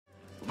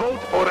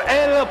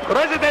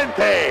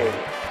Presidente!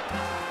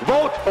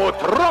 Vote for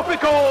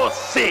Tropico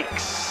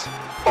 6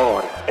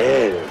 or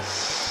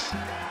else.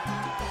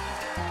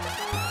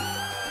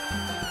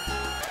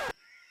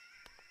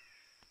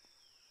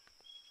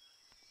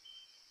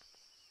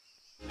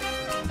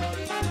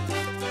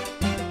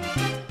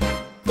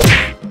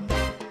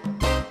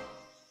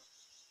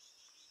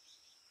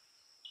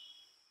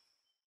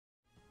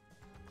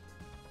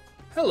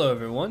 Hello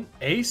everyone,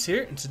 Ace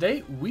here, and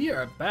today we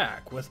are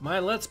back with my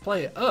Let's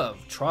Play of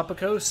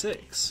Tropico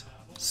 6.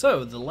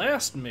 So, the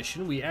last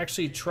mission we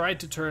actually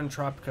tried to turn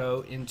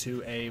Tropico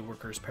into a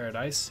workers'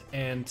 paradise,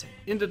 and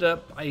ended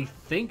up, I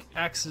think,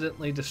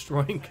 accidentally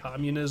destroying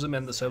communism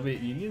and the Soviet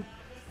Union.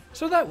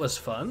 So that was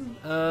fun.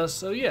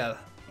 So yeah,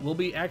 we'll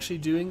be actually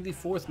doing the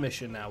fourth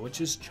mission now, which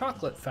is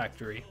Chocolate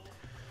Factory.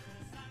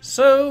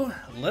 So,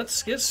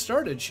 let's get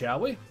started,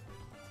 shall we?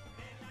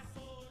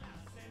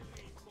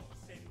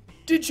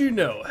 Did you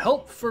know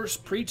Help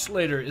First Preach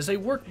Later is a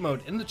work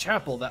mode in the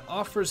chapel that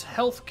offers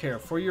health care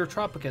for your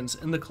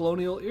Tropicans in the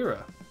colonial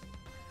era?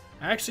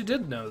 I actually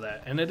did know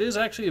that, and it is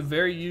actually a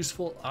very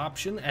useful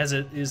option as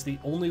it is the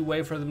only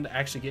way for them to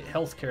actually get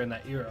health care in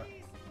that era.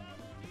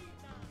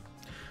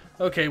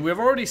 Okay, we've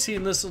already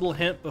seen this little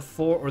hint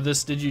before, or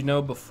this did you know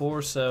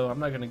before, so I'm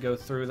not going to go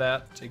through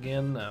that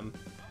again.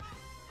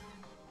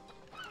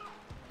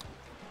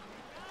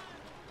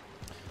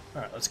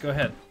 Alright, let's go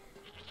ahead.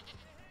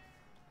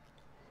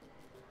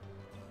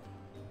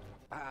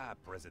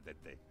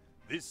 Presidente,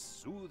 this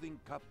soothing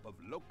cup of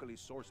locally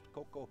sourced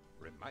cocoa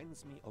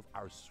reminds me of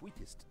our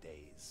sweetest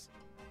days.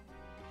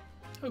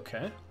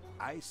 Okay.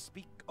 I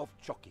speak of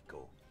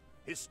Tropico,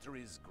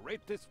 history's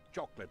greatest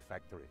chocolate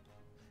factory.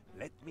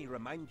 Let me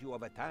remind you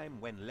of a time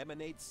when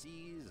lemonade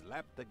seas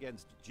lapped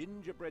against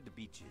gingerbread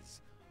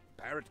beaches,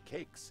 parrot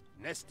cakes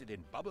nested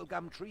in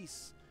bubblegum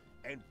trees,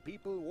 and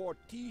people wore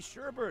tea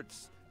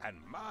sherbets and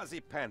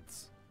marzipan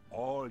pants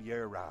all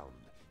year round.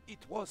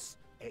 It was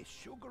a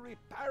sugary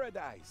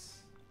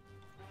paradise.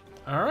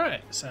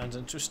 Alright, sounds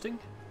interesting.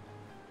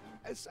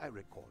 As I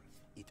recall,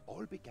 it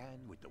all began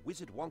with the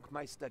Wizard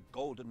Wonkmeister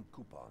golden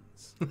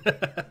coupons.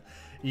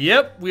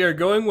 Yep, we are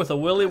going with a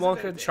Willy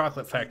Wonka Presidente,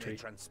 chocolate in factory a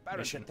transparent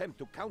mission. attempt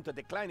to counter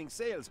declining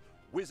sales,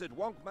 Wizard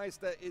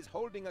Wonkmeister is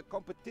holding a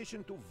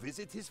competition to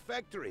visit his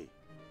factory.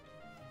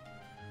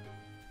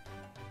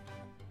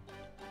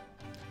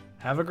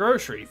 Have a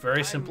grocery,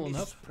 very simple Time is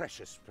enough.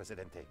 precious,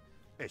 Presidente,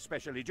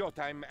 especially your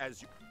time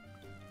as you...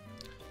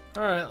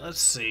 Alright, let's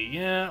see.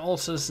 Yeah, all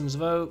citizens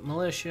vote.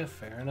 Militia,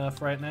 fair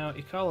enough right now.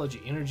 Ecology,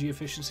 energy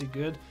efficiency,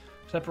 good.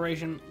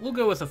 Separation, we'll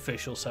go with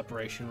official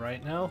separation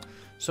right now.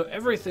 So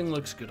everything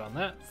looks good on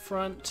that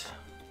front.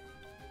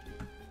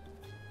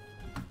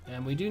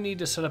 And we do need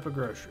to set up a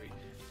grocery.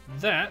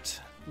 That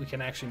we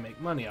can actually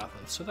make money off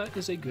of, so that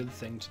is a good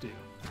thing to do.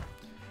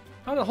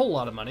 Not a whole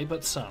lot of money,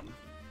 but some.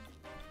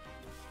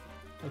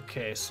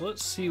 Okay, so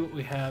let's see what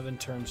we have in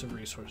terms of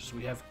resources.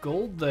 We have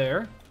gold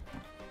there.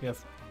 We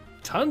have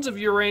tons of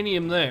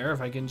uranium there,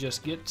 if I can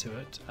just get to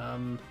it.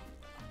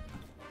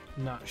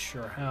 Not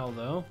sure how,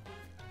 though.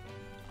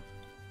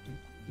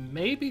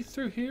 Maybe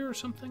through here or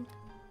something?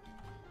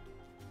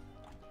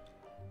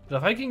 But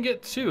if I can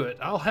get to it,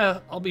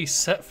 I'll be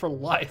set for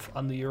life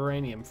on the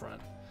uranium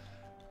front.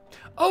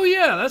 Oh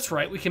yeah, that's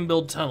right, we can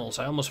build tunnels.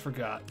 I almost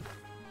forgot.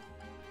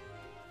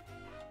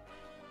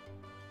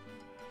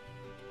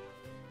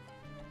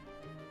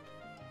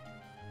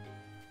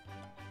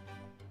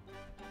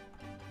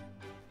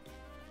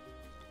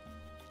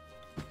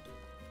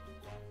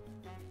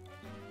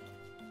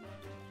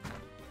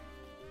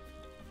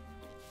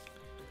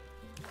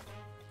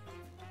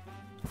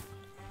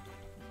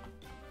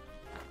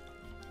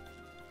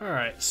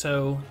 Alright,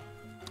 so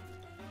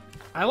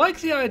I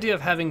like the idea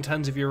of having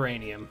tons of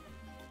uranium.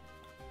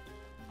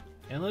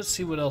 And let's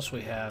see what else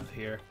we have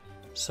here.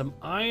 Some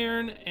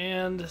iron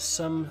and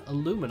some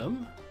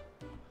aluminum.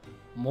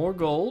 More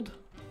gold.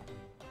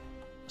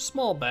 A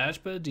small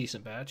batch, but a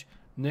decent batch.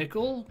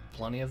 Nickel,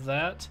 plenty of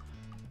that.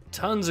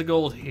 Tons of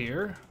gold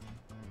here.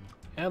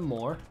 And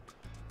more.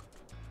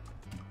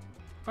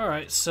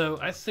 Alright, so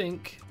I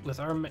think with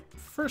our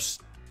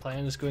first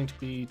plan is going to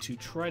be to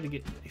try to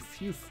get a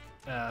few...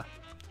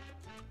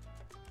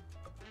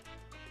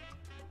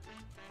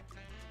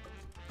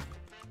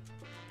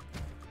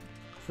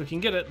 if we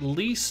can get at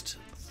least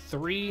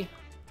 3,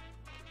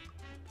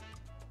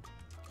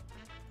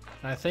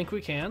 I think we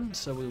can,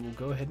 so we will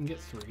go ahead and get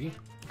 3.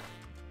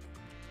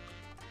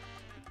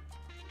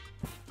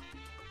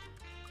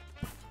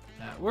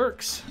 That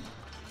works.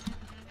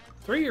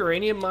 3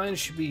 uranium mines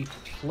should be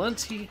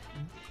plenty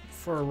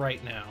for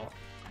right now.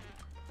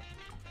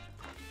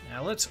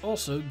 Now let's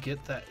also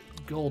get that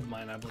gold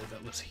mine, I believe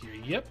that was here.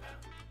 Yep.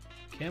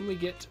 Can we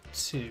get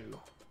 2?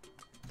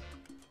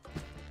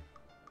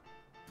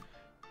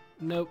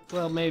 Nope.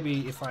 Well,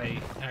 maybe if I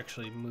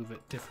actually move it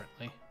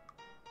differently.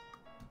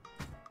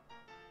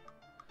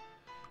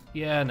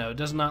 Yeah, no, it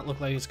does not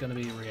look like it's going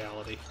to be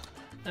reality.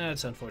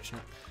 That's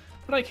unfortunate.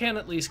 But I can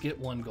at least get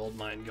 1 gold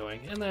mine going,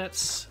 and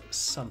that's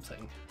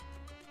something.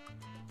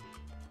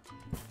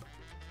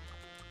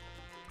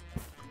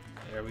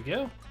 There we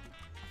go.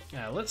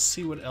 Now, let's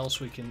see what else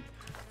we can...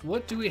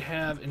 What do we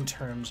have in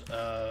terms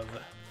of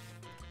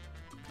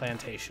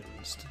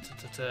plantations?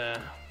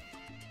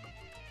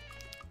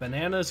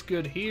 Banana's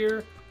good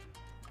here.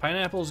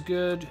 Pineapple's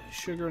good.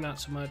 Sugar, not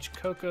so much.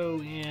 Cocoa,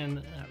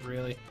 not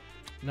really.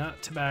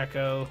 Not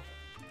tobacco.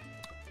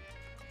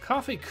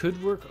 Coffee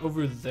could work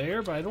over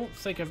there, but I don't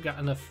think I've got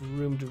enough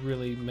room to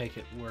really make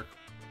it work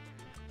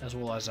as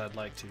well as I'd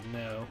like to.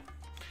 No.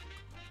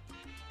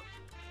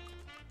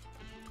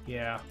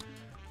 Yeah.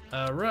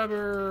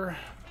 Rubber.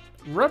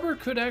 Rubber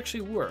could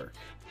actually work.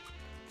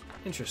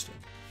 Interesting.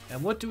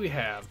 And what do we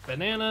have?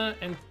 Banana,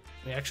 and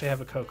we actually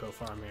have a cocoa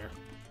farm here.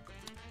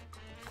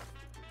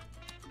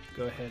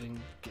 Go ahead and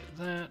get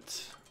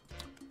that.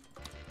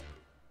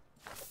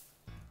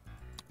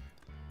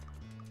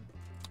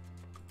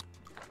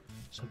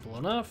 Simple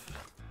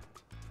enough.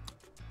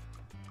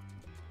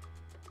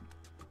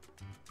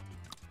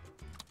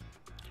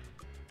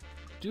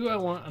 Do I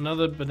want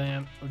another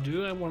banana, or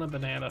do I want a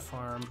banana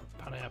farm,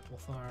 pineapple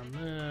farm?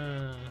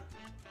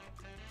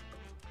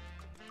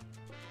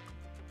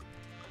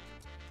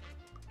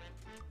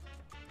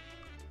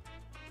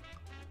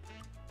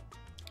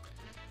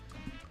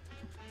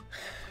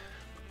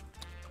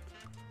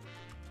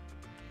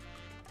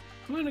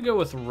 I'm gonna go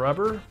with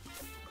rubber,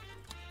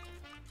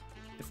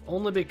 if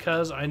only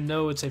because I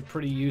know it's a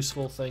pretty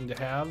useful thing to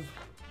have.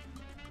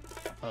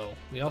 Oh,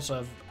 we also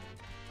have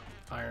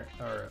iron,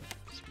 or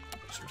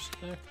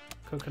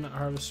coconut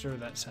harvester.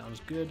 That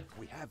sounds good.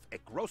 We have a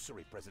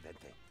grocery,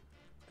 Presidente.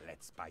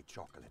 Let's buy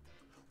chocolate.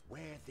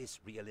 Wear this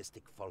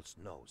realistic false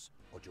nose,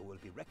 or you will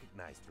be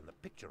recognized from the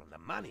picture on the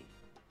money.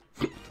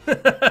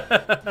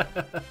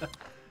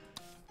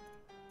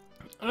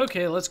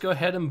 Okay, let's go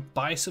ahead and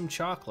buy some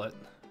chocolate.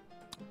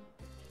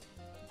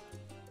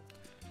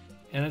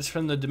 And it's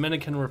from the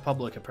Dominican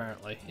Republic,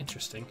 apparently.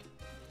 Interesting.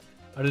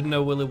 I didn't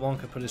know Willy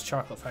Wonka put his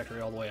chocolate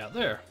factory all the way out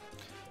there.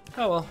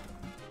 Oh well.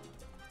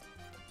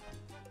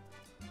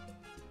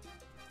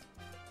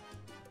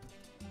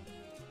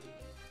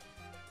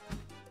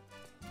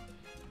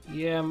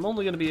 Yeah, I'm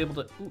only going to be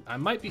able to... Ooh, I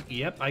might be...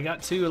 Yep, I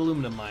got 2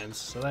 aluminum mines,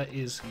 so that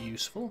is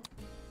useful.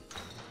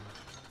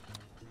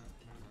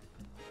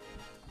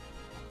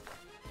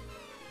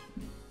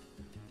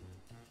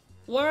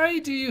 Why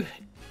do you...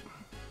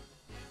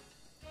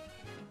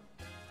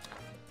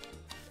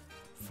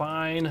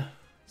 Fine.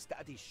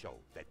 Studies show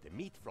that the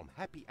meat from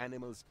happy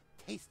animals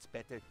tastes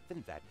better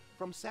than that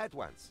from sad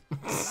ones.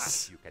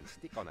 Plus, you can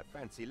stick on a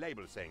fancy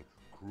label saying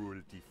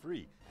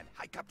cruelty-free and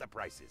hike up the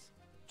prices.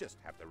 Just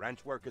have the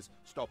ranch workers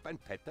stop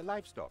and pet the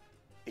livestock.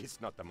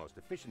 It's not the most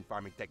efficient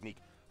farming technique,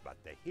 but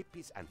the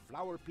hippies and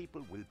flower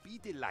people will be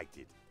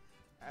delighted.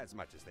 As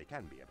much as they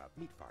can be about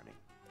meat farming.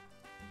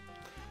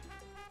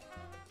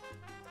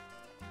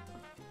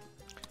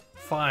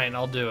 Fine,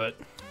 I'll do it.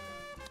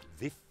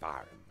 The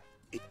farm.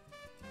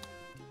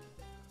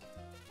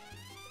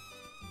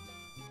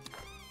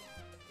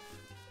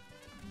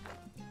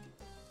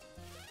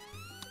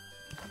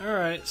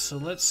 Alright, so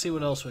let's see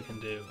what else we can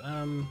do.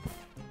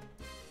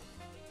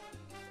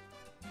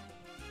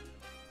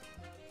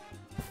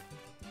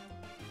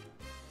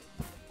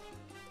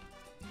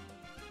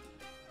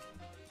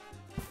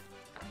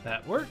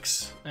 That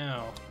works.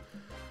 Now,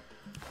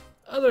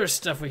 other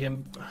stuff we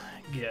can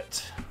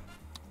get.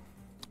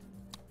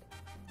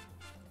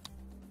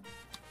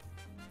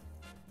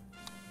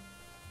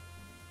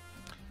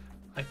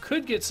 I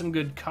could get some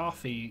good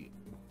coffee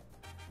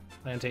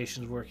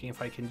plantations working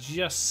if I can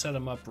just set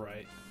them up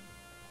right.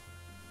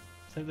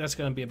 I think that's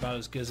going to be about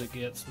as good as it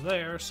gets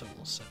there, so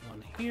we'll set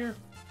one here.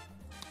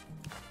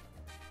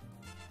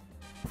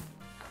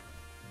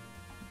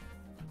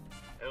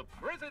 El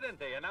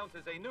Presidente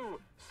announces a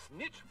new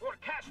Snitch for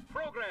Cash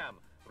program.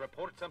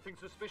 Report something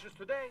suspicious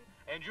today,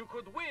 and you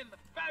could win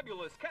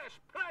fabulous cash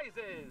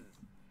prizes.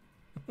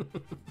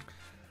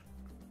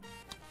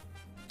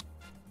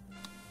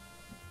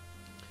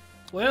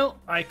 Well,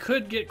 I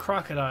could get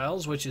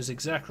crocodiles, which is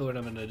exactly what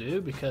I'm going to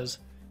do, because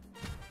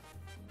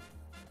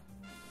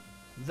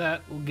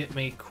that will get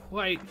me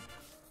quite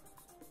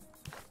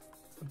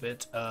a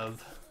bit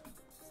of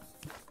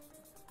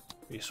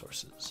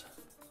resources.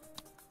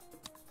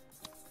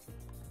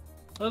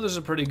 Well, there's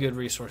a pretty good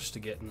resource to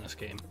get in this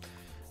game.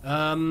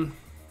 I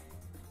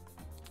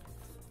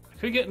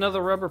could get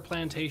another rubber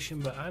plantation,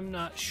 but I'm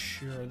not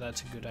sure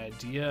that's a good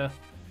idea.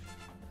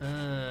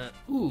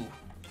 Ooh,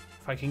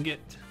 if I can get...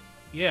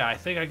 Yeah, I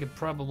think I could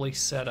probably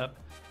set up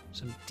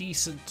some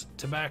decent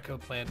tobacco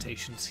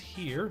plantations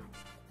here.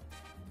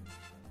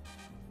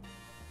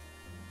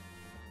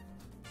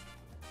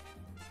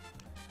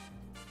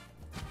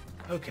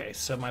 Okay,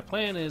 so my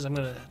plan is I'm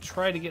going to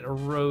try to get a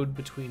road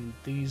between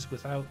these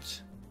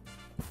without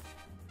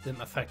them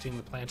affecting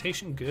the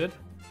plantation. Good.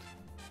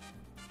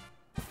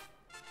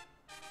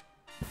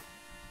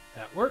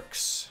 That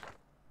works.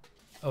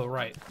 Oh,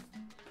 right.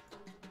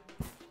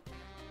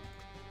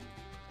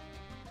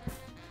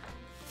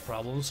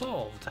 Problem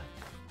solved.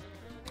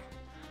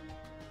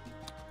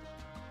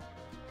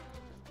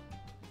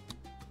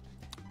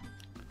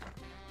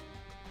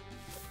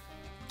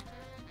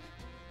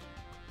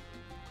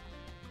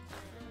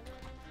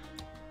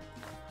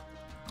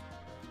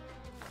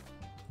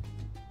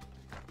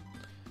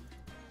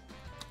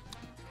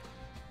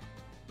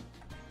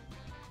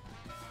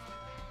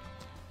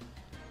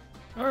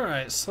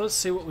 Alright, so let's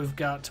see what we've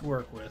got to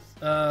work with.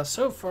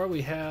 So far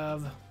we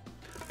have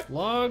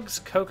logs,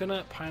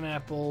 coconut,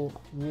 pineapple,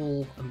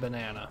 wool, and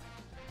banana.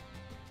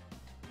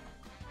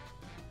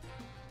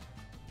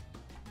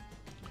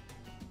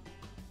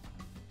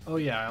 Oh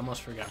yeah, I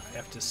almost forgot. I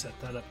have to set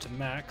that up to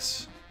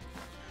max.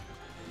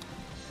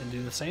 And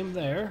do the same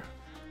there,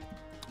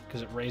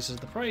 because it raises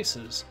the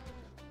prices.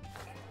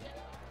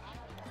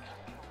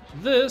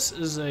 This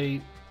is the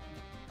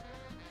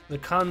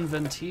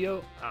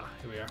Conventio. Ah,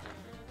 here we are.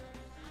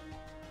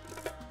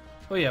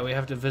 Oh yeah, we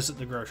have to visit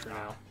the grocer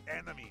now.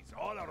 Enemies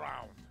all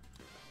around.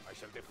 I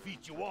shall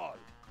defeat you all.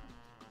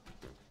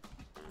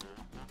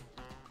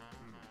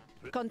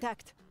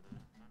 Contact.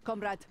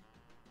 Comrade.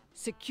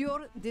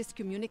 Secure this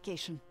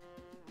communication.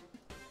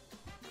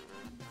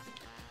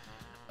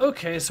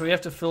 Okay, so we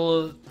have to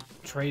fill a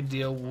trade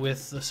deal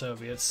with the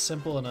Soviets.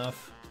 Simple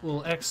enough.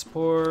 We'll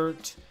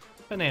export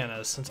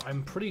bananas, since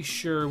I'm pretty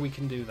sure we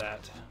can do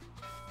that.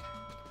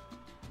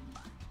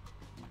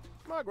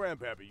 My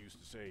grandpappy used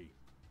to say,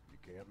 you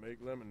can't make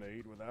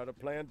lemonade without a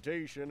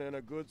plantation and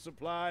a good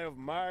supply of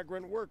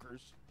migrant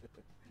workers.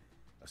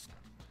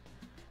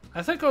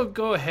 I think I'll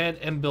go ahead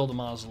and build a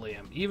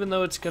mausoleum, even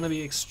though it's going to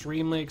be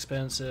extremely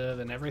expensive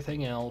and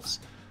everything else.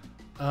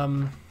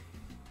 Your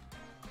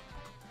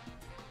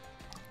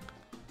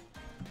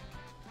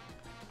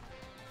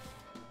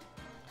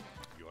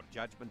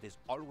judgment is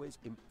always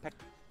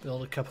impeccable.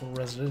 Build a couple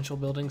residential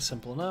buildings,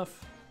 simple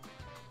enough.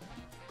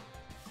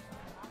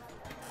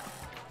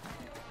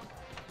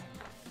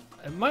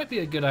 It might be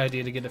a good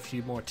idea to get a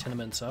few more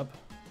tenements up.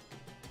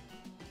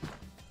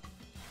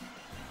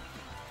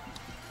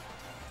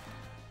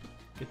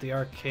 Get the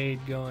arcade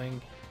going.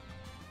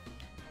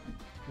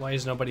 Why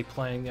is nobody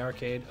playing the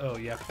arcade? Oh,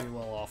 you have to be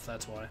well off,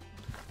 that's why.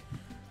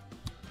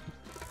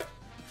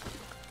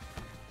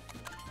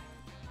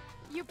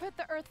 You put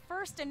the Earth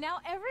first and now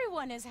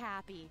everyone is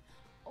happy.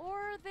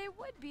 Or they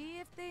would be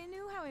if they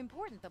knew how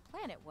important the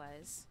planet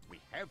was.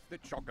 We have the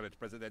chocolate,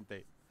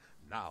 Presidente.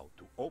 Now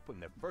to open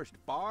the first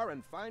bar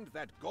and find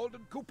that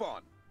golden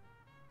coupon.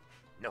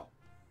 No.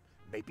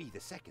 Maybe the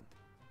second.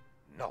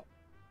 No.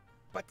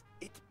 But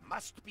it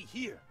must be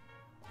here.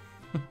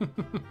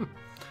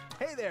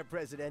 Hey there,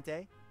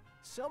 Presidente.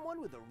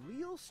 Someone with a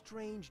real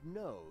strange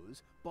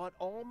nose bought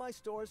all my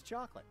store's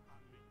chocolate.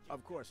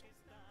 Of course,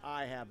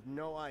 I have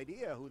no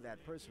idea who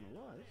that person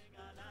was.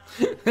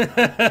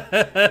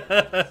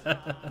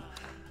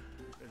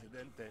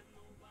 Presidente,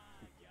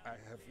 I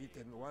have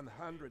eaten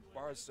 100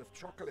 bars of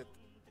chocolate,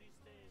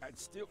 and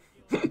still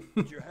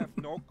you have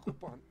no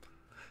coupon.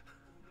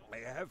 I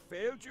have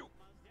failed you.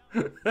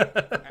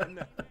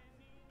 And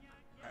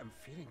I'm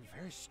feeling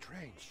very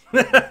strange.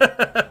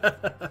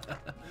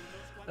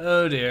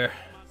 Oh dear.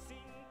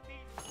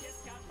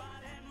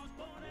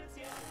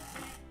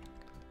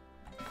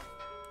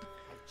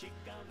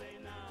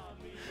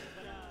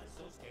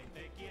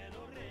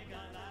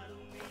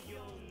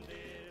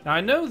 Now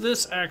I know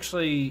this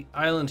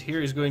island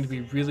here is going to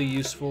be really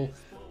useful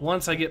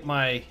once I get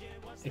my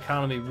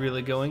economy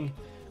really going,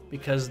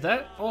 because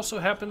that also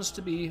happens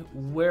to be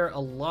where a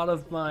lot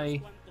of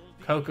my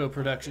cocoa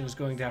production is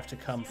going to have to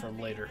come from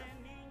later.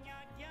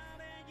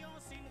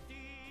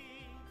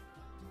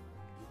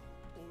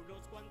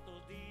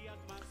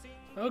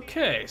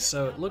 Okay,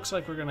 so it looks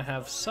like we're going to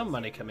have some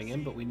money coming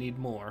in, but we need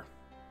more.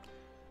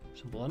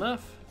 Simple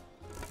enough.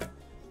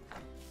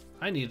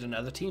 I need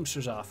another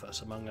Teamster's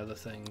office, among other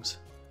things.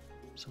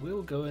 So we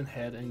will go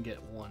ahead and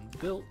get one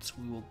built.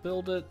 We will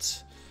build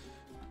it.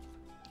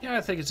 Yeah,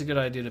 I think it's a good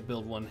idea to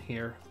build one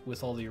here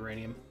with all the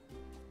uranium.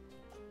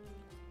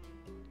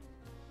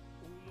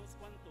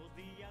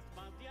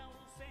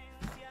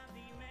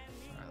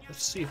 Alright,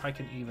 let's see if I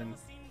can even...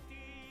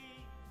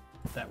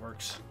 if that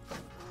works.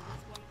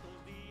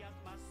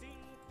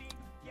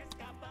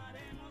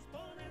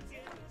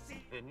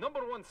 The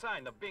 #1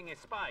 sign of being a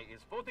spy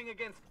is voting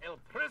against El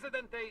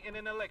Presidente in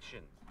an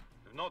election.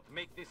 Do not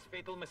make this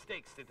fatal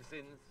mistake,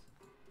 citizens.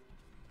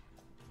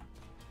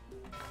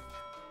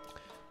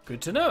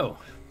 Good to know.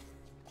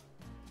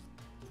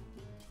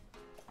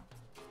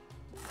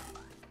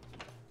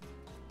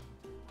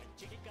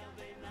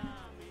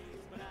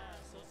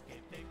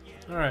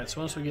 Alright, so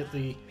once we get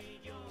the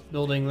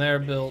building there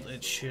built,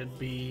 it should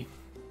be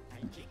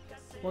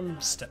one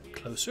step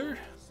closer.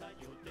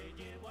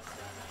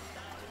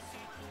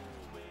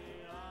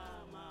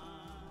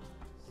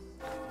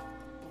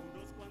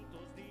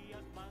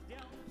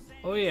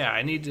 Oh yeah,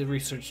 I need to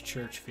research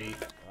church fee.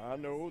 I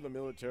know the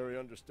military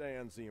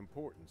understands the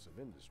importance of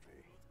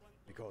industry,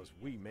 because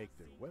we make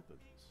their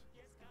weapons.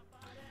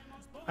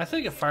 I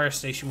think a fire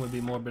station would be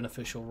more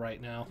beneficial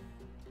right now.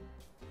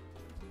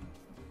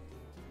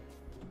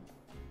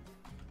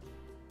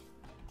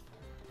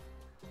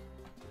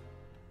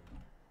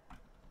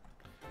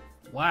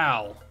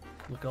 Wow,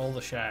 look at all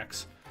the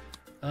shacks.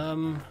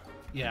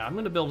 Yeah, I'm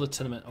gonna build a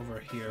tenement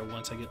over here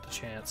once I get the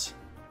chance.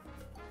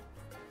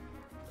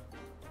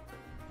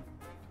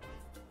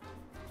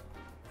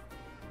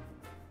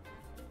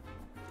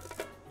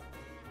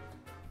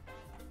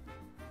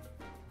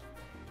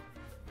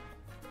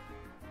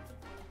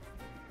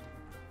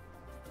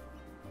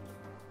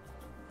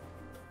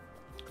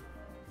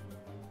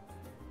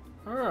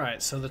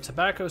 Alright, so the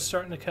tobacco's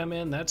starting to come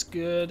in. That's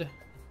good. I'm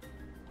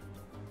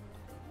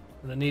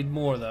gonna need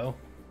more, though.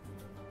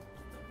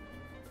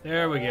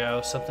 There we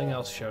go. Something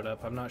else showed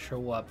up. I'm not sure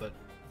what, but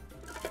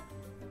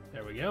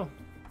there we go.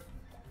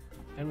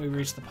 And we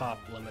reached the pop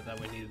limit that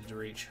we needed to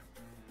reach.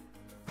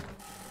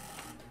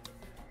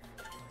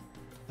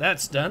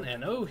 That's done,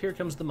 and oh, here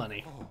comes the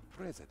money. Oh,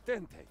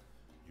 Presidente,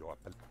 your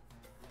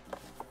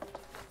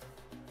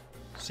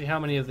See how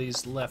many of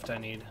these left I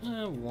need.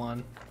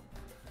 One.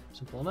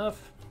 Simple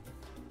enough.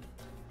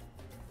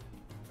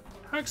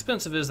 How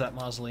expensive is that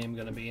mausoleum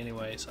going to be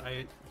anyways?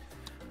 I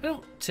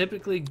don't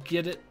typically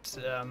get it,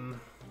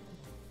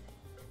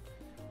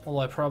 well,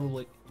 I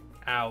probably...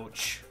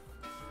 Ouch.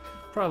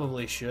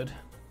 Probably should.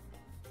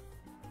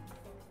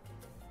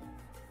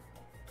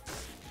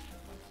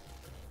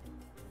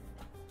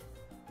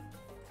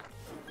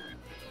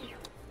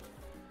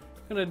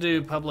 I'm gonna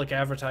do public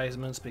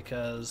advertisements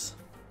because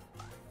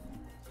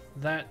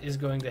that is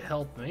going to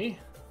help me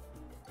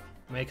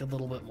make a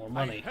little bit more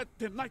money. I had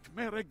the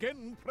nightmare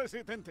again,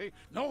 Presidente.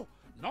 No,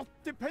 not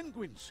the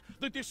penguins.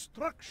 The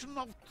destruction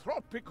of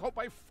Tropico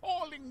by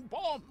falling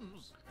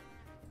bombs.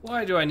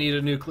 Why do I need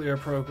a nuclear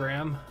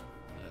program?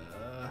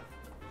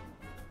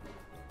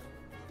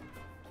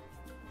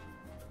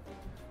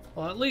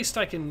 Well, at least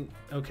I can...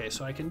 Okay,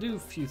 so I can do a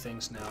few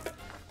things now.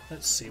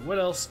 Let's see, what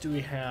else do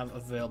we have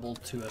available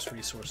to us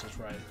resources,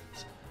 right?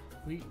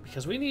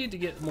 Because we need to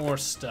get more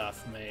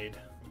stuff made.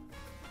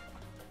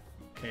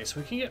 Okay, so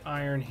we can get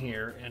iron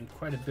here, and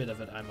quite a bit of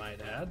it I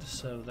might add,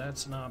 so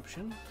that's an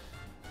option.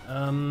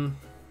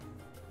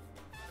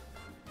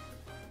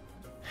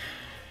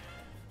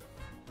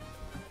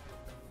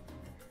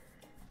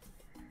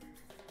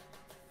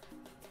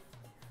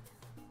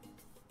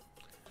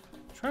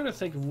 Trying to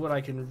think of what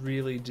I can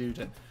really do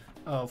to...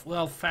 Oh,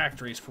 well,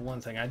 factories for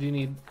one thing. I do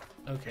need...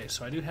 Okay,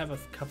 so I do have a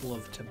couple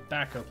of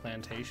tobacco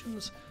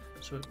plantations,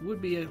 so it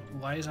would be a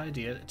wise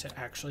idea to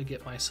actually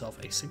get myself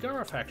a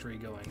cigar factory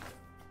going.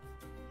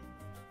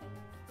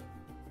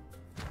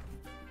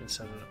 Can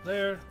set it up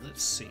there.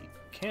 Let's see.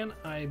 Can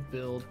I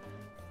build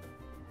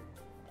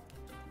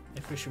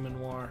a fisherman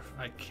wharf?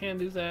 I can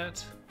do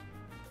that.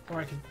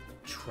 Or I could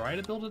try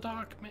to build a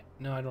dock.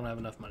 No, I don't have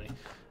enough money.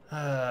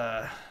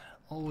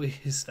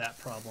 Always that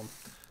problem.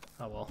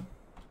 Oh well.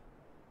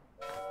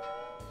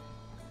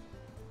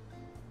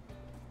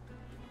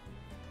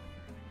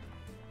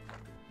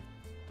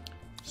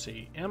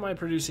 See, am I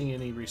producing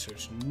any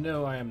research?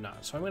 No, I am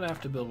not. So I'm going to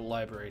have to build a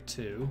library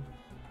too.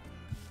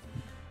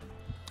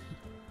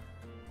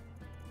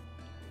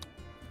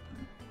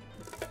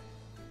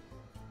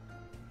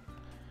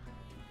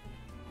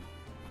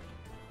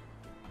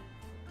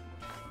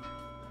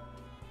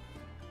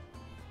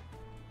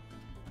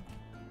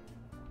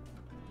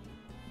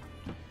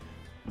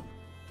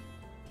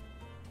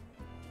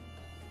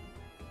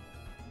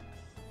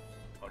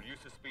 Are you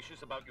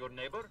suspicious about your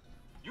neighbor?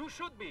 You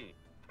should be.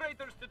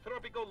 Traitors to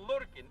Tropico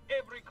lurk in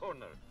every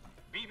corner.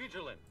 Be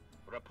vigilant.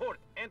 Report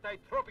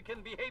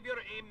anti-Tropican behavior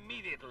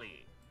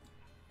immediately.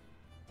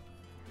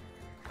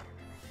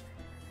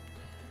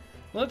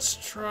 Let's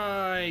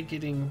try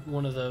getting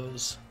one of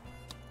those.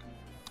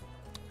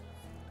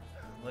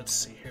 Let's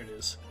see, here it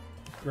is.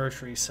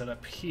 Grocery set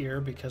up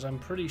here because I'm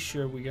pretty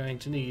sure we're going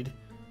to need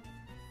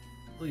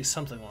at least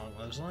something along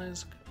those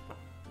lines.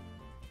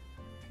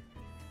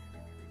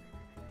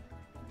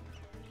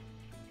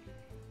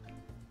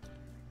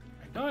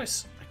 No, I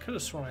could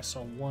have sworn I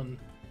saw one.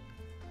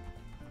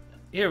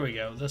 Here we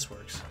go, this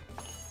works.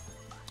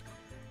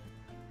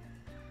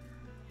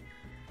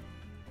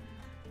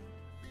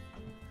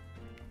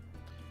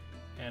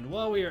 And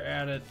while we are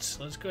at it,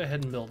 let's go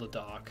ahead and build a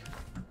dock.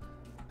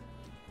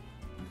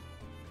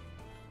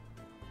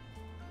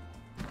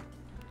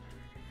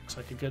 Looks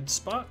like a good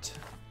spot.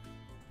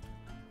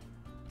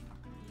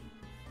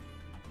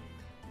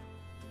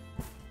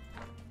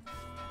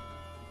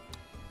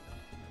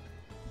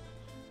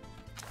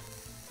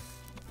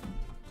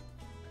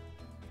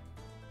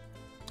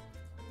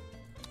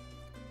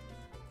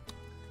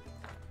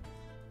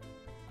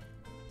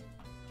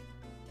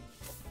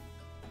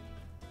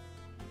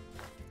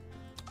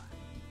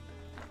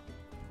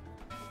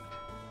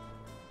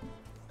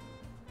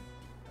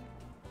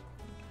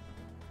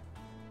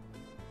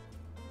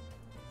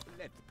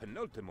 Let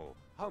Penultimo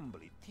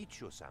humbly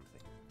teach you something.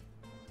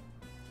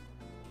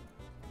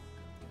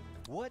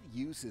 What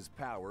use is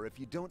power if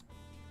you don't...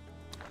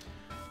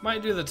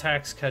 Might do the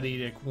tax cut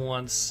edict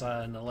once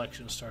an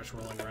election starts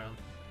rolling around.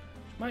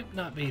 Might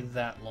not be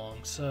that long,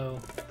 so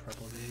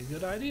probably a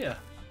good idea.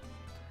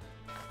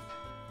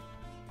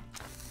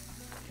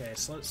 Okay,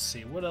 so let's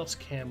see. What else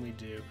can we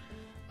do?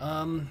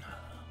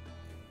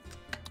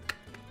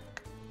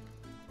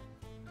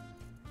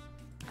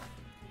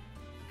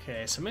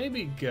 Okay, so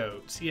maybe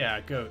goats. Yeah,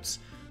 goats.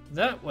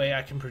 That way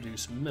I can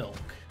produce milk,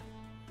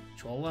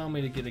 which will allow me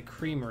to get a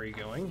creamery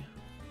going.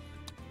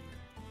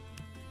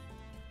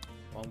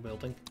 Wrong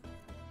building.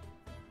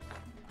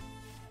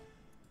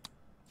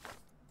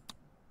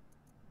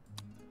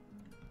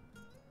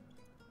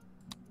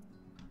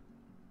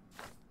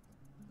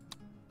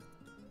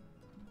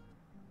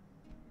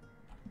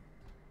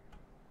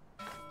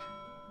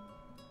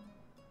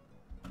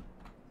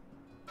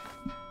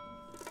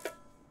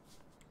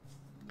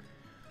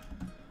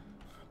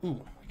 Ooh,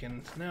 we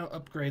can now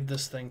upgrade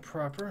this thing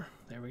proper.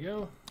 There we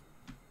go.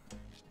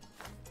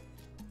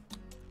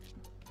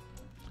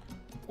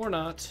 Or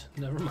not,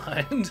 never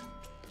mind.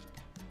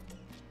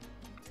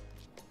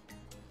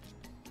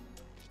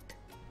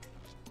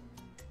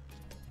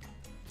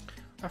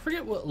 I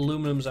forget what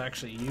aluminum's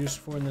actually used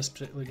for in this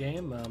particular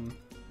game.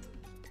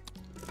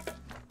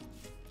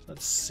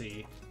 Let's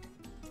see.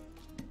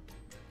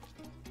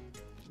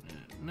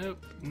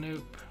 Nope,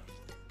 nope.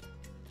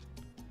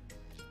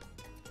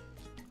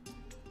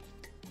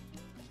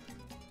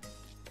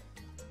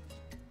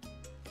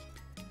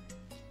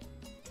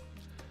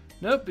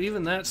 Nope,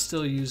 even that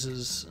still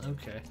uses...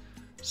 Okay.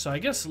 So I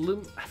guess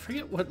I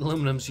forget what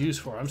aluminum's used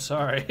for, I'm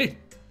sorry.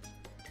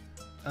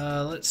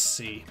 Let's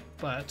see.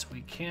 But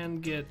we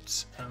can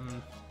get...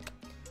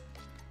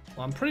 well,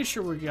 I'm pretty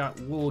sure we got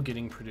wool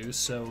getting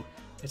produced, so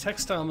a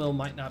textile mill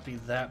might not be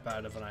that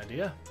bad of an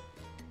idea.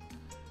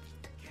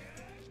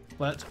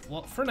 But,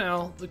 well, for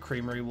now, the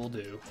creamery will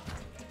do.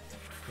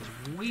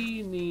 Because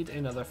we need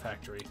another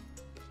factory.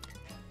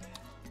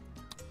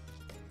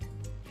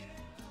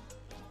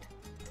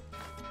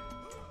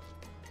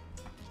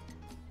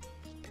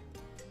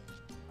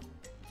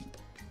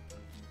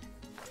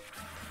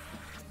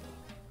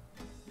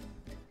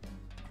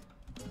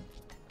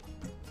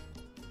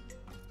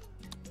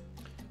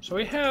 So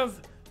we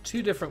have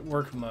two different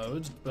work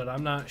modes, but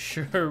I'm not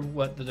sure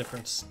what the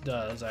difference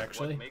does,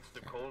 actually. What makes the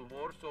Cold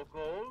War so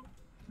cold?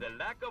 The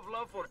lack of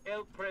love for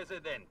El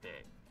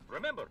Presidente.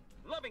 Remember,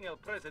 loving El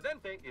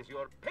Presidente is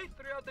your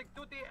patriotic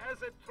duty as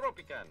a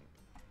Tropican.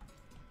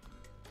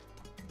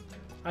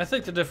 I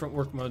think the different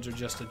work modes are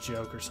just a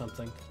joke or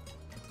something.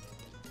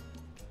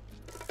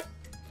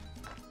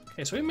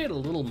 Okay, so we made a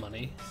little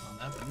money on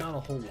that, but not a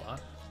whole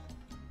lot.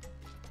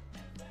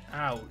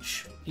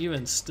 Ouch.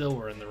 Even still,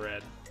 we're in the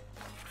red.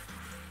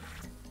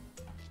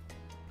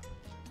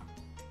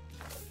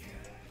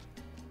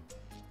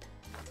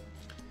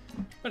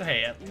 But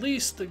hey, at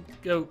least the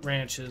goat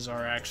ranches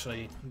are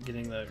actually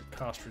getting the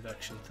cost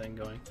reduction thing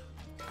going.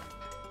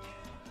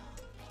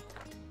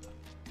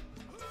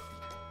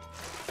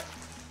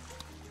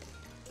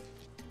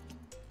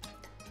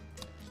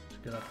 It's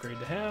a good upgrade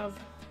to have.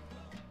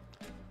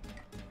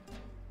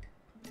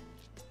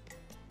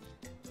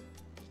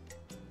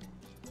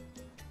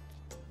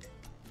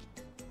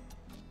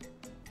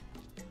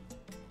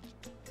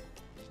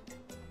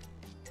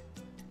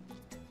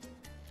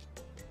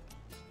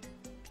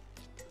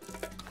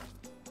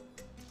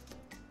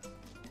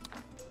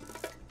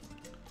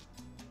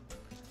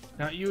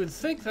 Now, you would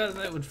think that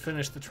that would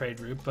finish the trade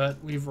route,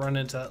 but we've run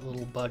into that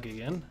little bug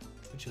again,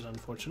 which is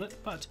unfortunate.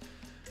 But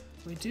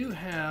we do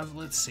have,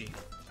 let's see,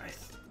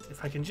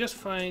 if I can just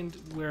find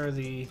where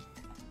the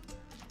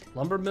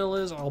lumber mill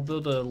is, I'll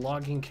build a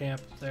logging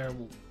camp there.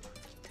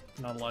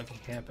 Not a logging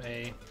camp,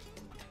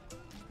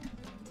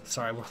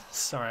 sorry,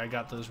 I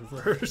got those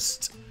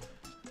reversed.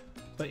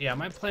 But yeah,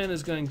 my plan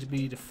is going to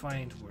be to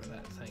find where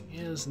that thing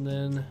is, and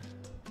then...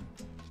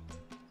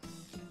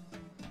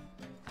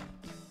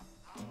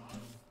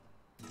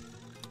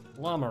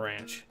 Llama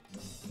Ranch.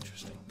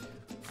 Interesting.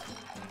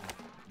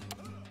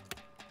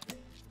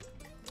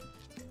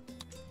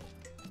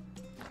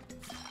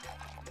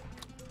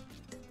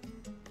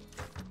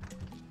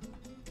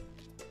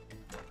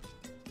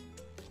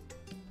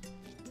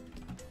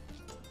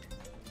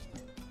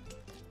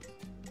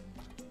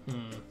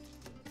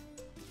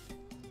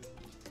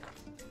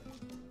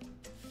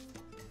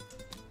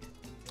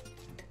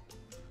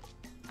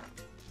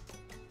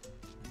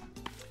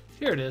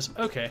 Here it is.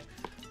 Okay.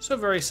 So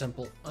very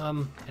simple,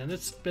 and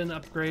it's been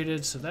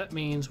upgraded, so that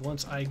means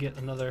once I get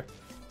another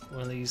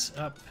one of these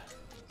up,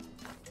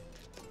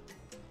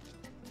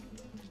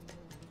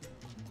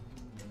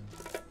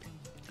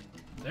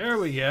 there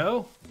we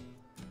go,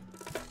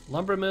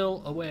 lumber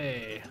mill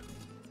away.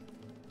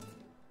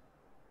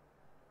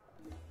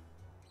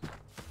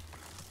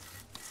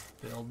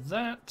 Build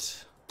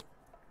that,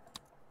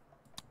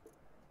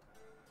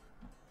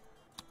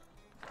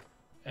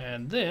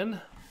 and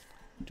then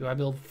do I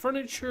build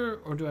furniture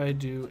or do I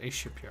do a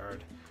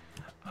shipyard?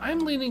 I'm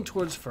leaning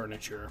towards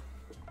furniture.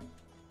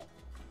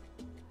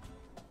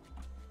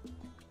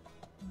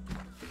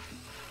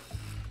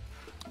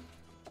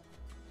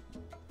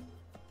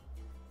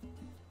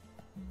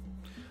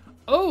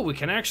 Oh, we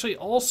can actually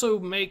also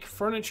make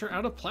furniture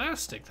out of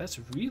plastic. That's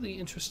really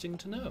interesting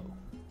to know.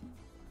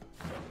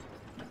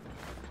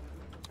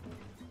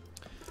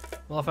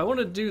 Well, if I want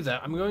to do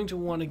that, I'm going to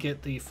want to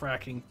get the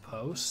fracking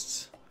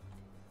posts.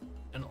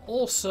 And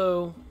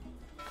also,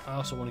 I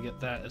also want to get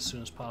that as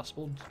soon as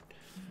possible,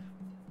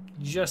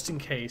 just in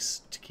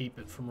case, to keep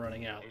it from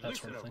running out, that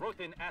sort of thing.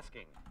 Wrote in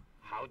asking,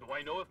 how do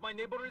I know if my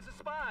neighbor is a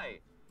spy?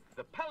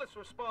 The palace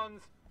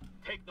responds,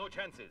 take no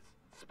chances.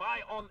 Spy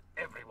on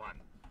everyone.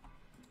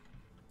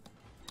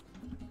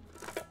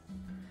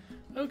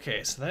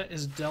 Okay, so that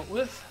is dealt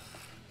with.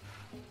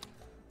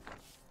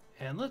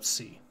 And let's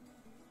see.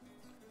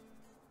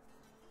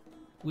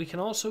 We can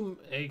also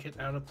make it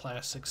out of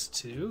plastics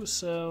too,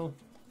 so...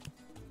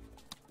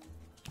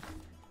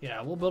 Yeah,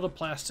 we'll build a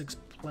plastics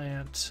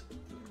plant.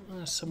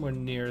 somewhere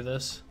near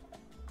this.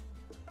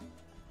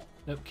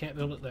 Nope, can't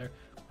build it there.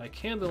 But I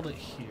can build it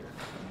here.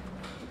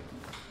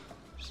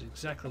 Which is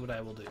exactly what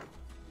I will do.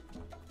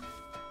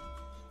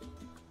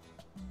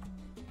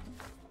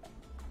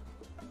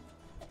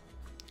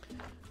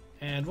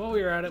 And while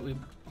we were at it,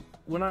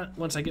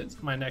 once I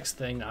get my next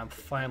thing, I'll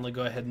finally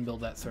go ahead and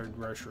build that third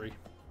grocery.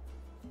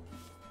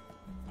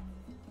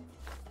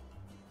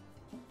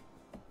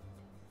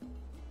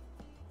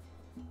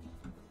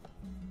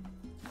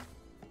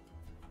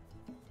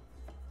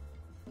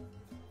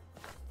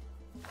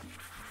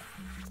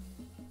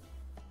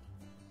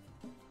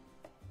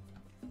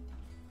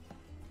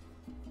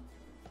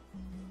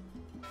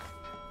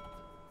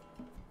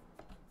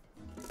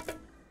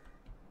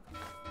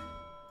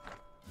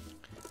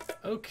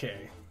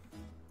 Okay.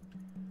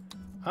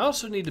 I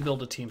also need to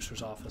build a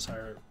Teamster's office,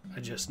 I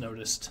just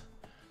noticed.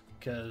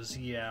 Because,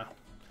 yeah.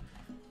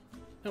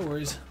 No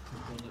worries.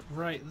 We'll build it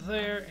right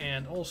there,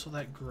 and also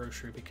that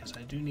grocery, because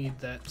I do need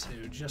that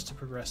too, just to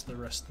progress the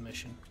rest of the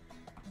mission.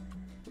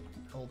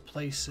 I'll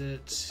place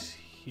it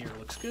here.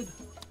 Looks good.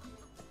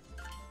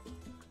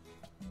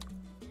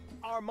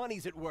 Our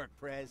money's at work,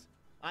 Prez.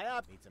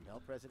 Need some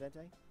help,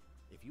 Presidente?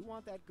 If you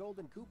want that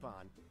golden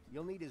coupon,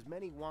 you'll need as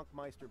many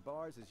Wonkmeister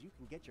bars as you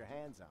can get your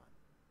hands on.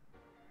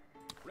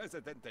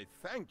 Presidente,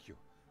 thank you.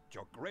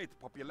 Your great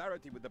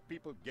popularity with the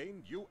people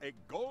gained you a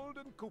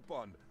golden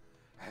coupon.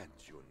 And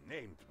you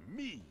named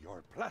me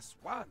your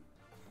 +1.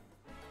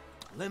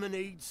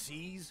 Lemonade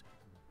seas,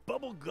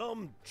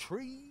 bubblegum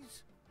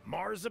trees,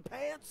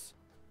 marzipants?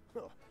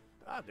 Oh,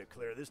 I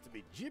declare this to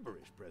be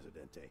gibberish,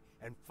 Presidente,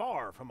 and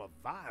far from a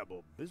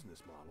viable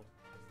business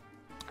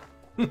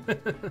model.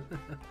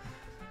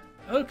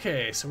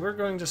 Okay, so we're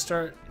going to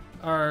start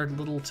our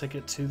little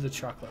ticket to the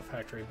chocolate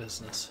factory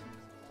business.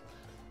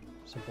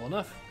 Simple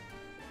enough.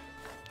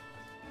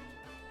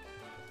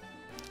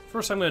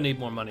 First, I'm going to need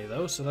more money,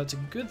 though, so that's a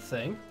good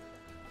thing.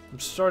 I'm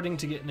starting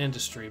to get an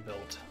industry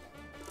built.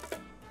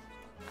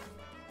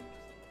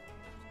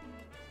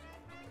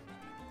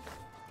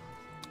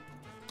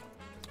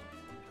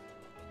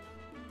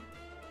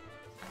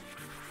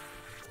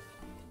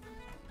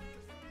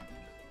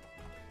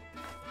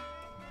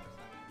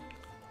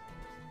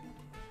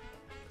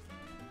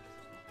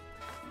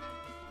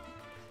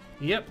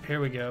 Yep, here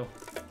we go.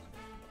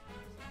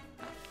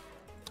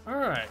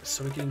 Alright,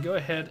 so we can go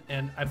ahead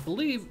and I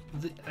believe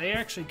they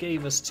actually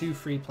gave us 2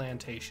 free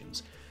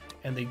plantations.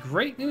 And the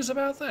great news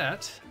about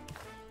that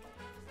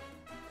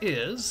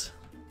is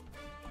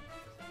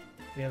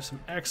we have some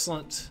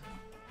excellent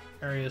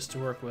areas to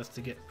work with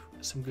to get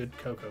some good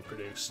cocoa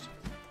produced.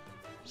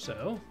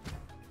 So,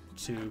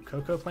 2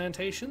 cocoa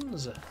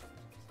plantations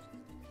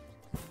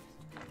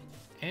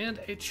and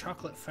a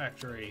chocolate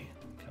factory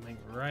coming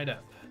right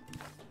up.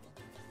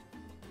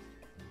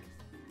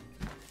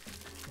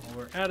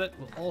 While we're at it,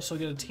 we'll also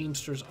get a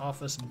Teamster's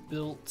office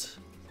built,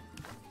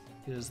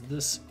 because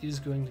this is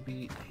going to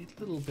be a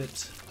little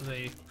bit of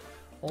a...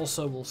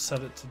 Also, we'll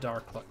set it to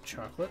dark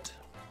chocolate.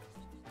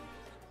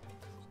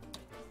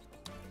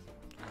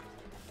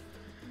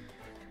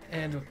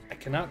 And I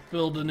cannot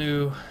build a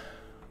new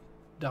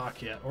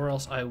dock yet, or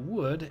else I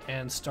would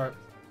and start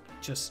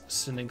just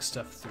sending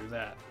stuff through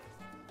that.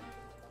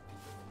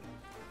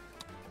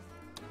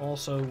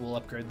 Also, we'll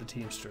upgrade the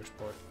Teamster's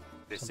port.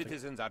 The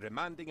citizens are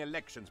demanding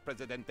elections,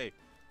 Presidente.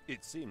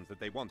 It seems that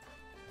they want...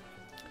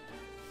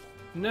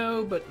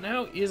 No, but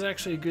now is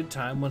actually a good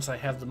time, once I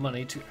have the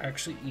money, to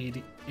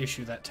actually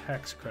issue that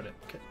tax credit,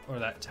 or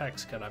that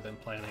tax cut I've been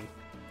planning.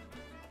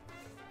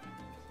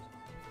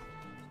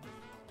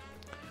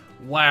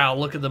 Wow,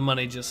 look at the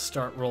money just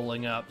start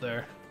rolling up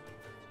there.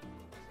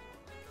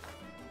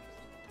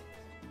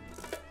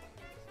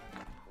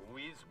 Who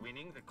is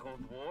winning the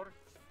Cold War?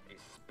 A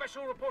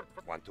special report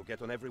for... Want to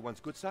get on everyone's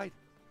good side?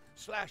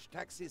 Slash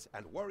taxes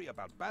and worry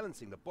about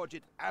balancing the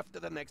budget after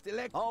the next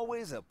election.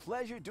 Always a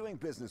pleasure doing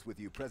business with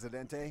you,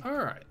 Presidente.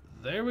 Alright,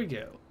 there we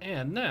go.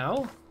 And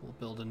now, we'll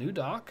build a new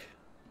dock.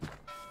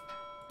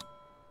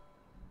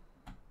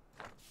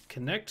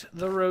 Connect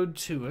the road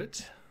to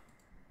it.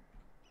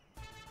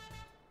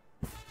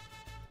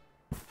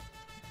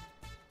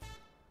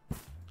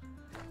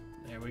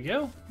 There we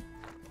go.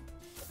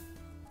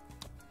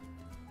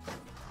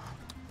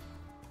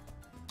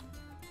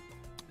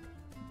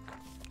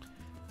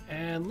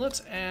 And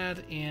let's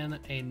add in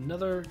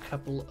another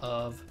couple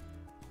of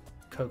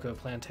cocoa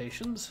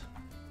plantations.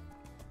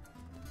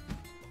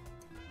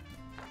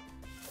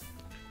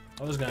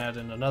 I was going to add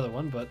in another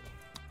one, but...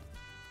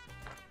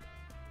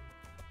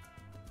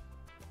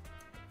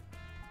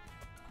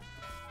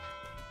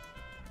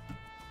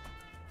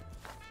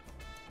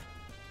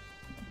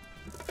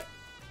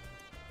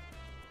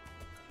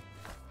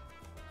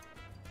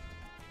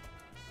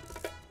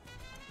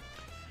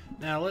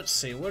 Now let's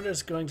see, what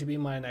is going to be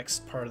my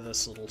next part of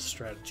this little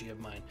strategy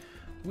of mine?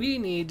 We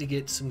need to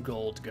get some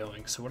gold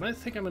going. So what I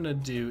think I'm going to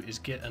do is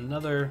get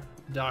another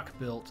dock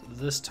built,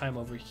 this time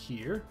over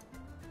here.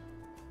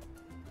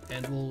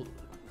 And we'll...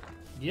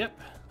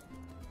 Yep.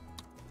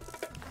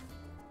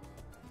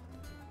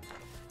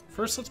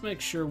 First, let's make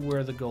sure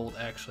where the gold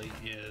actually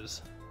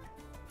is.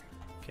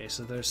 Okay,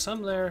 so there's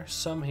some there,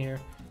 some here.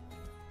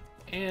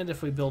 And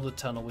if we build a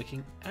tunnel, we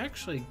can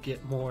actually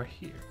get more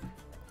here.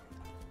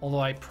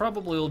 Although I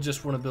probably will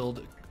just want to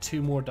build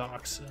 2 more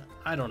docks.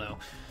 I don't know.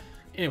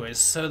 Anyways,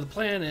 so the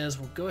plan is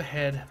we'll go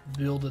ahead,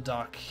 build a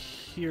dock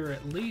here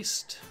at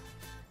least.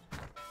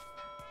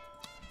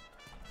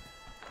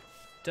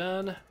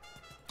 Done.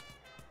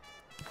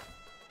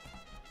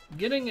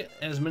 Getting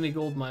as many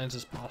gold mines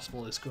as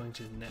possible is going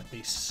to net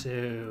me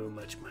so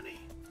much money.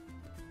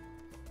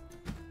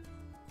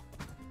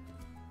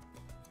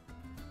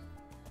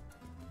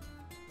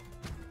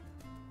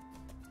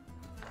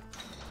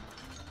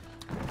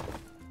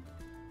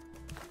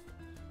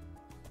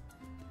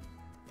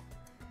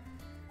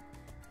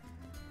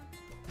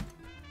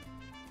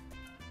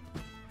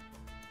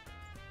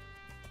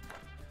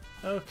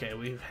 Okay,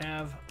 we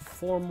have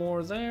 4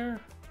 more there.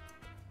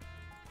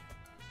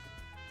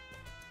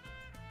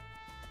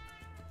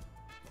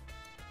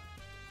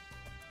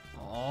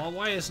 Oh,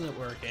 why isn't it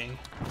working?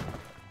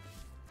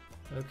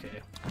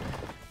 Okay.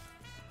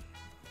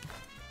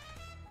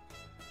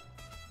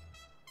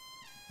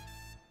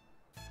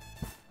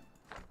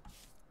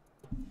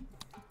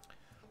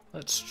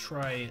 Let's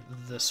try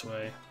this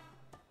way.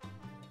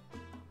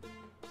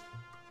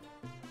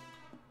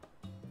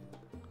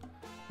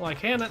 Well, I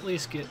can at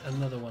least get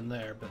another one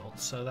there built,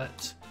 so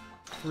that's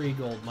 3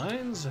 gold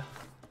mines.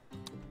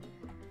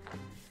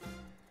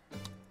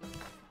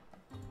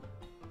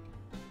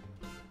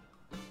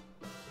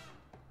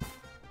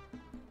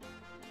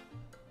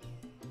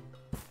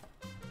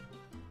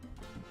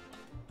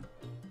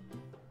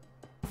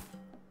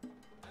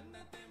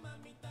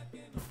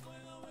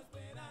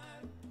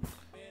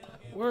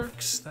 That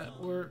works, that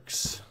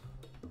works.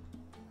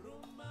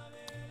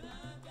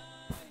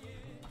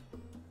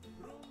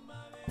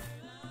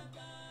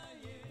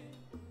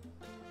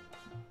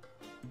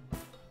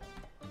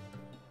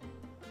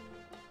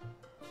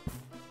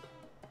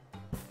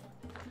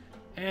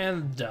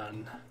 And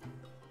done.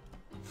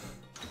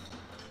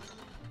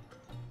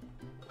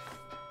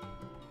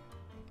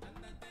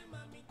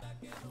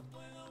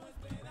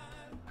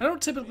 I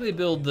don't typically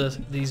build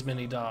these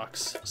mini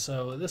docks,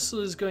 so this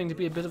is going to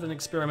be a bit of an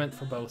experiment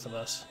for both of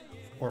us.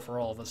 Or for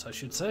all of us, I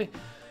should say.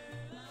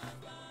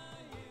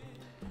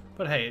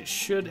 But hey, it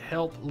should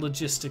help,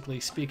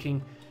 logistically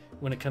speaking,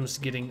 when it comes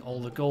to getting all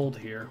the gold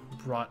here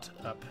brought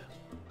up.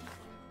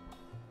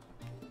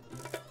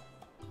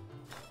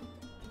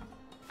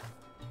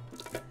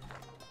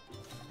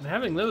 And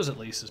having those at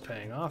least is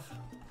paying off.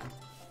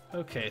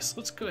 Okay, so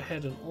let's go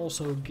ahead and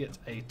also get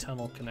a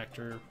tunnel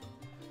connector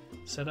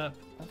set up,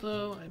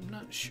 although I'm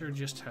not sure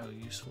just how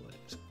useful it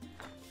is.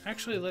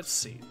 Actually, let's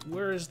see.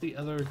 Where is the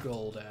other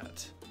gold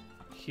at?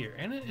 Here,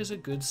 and it is a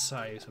good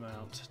size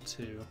amount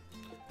too.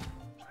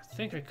 I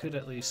think I could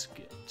at least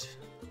get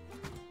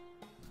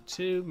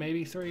 2,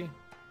 maybe 3.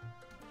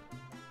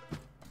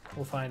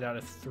 We'll find out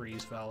if 3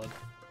 is valid.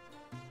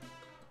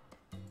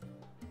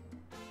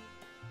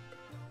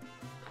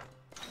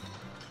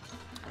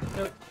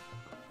 Nope.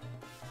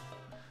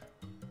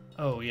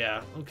 Oh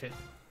yeah, okay.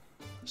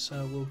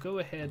 So we'll go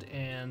ahead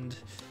and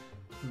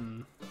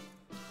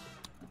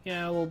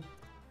yeah, well,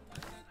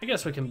 I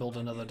guess we can build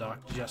another dock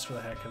just for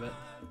the heck of it.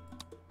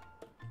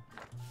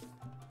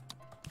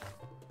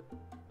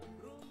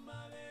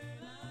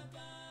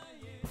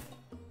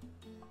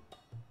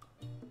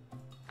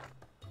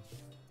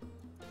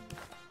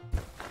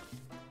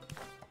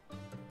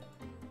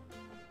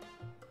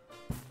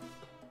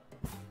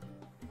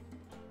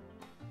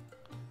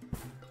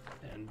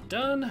 And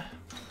done.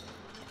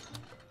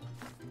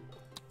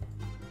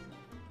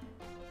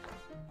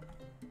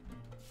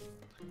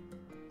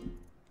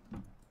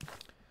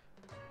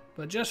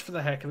 But just for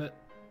the heck of it,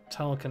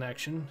 tunnel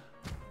connection.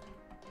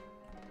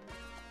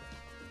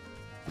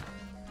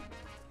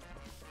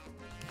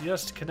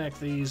 Just to connect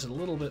these a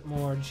little bit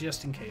more,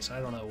 just in case. I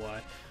don't know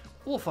why.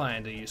 We'll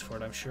find a use for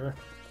it, I'm sure.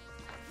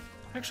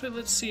 Actually,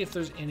 let's see if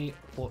there's any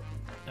oil.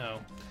 No.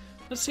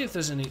 Let's see if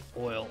there's any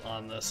oil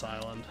on this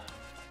island.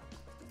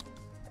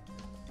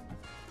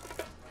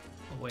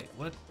 Oh, wait,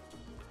 what?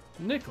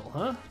 Nickel,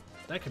 huh?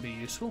 That could be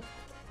useful.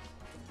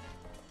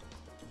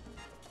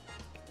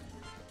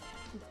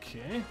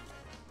 Okay.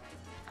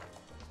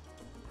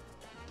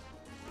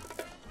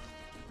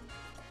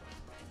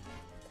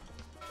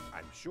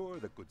 I'm sure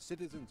the good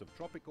citizens of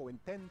Tropico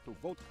intend to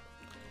vote.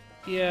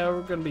 Yeah,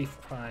 we're gonna be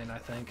fine, I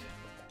think.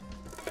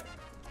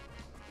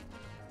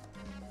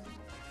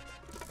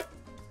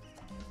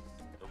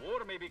 The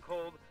war may be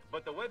cold,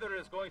 but the weather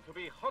is going to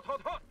be hot,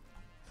 hot, hot.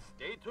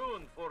 Stay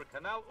tuned for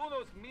Canal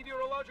Uno's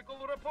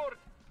meteorological report.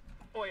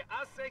 Hoy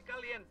hace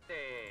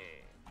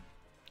caliente.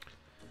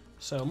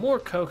 So more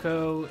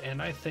cocoa,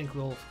 and I think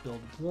we'll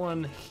build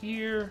one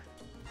here.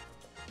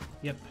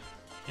 Yep,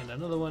 and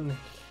another one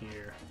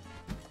here.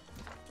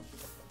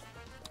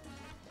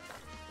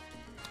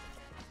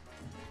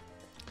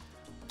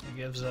 It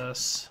gives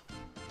us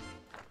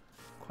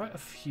quite a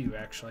few,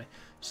 actually.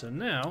 So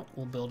now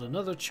we'll build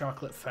another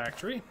chocolate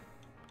factory.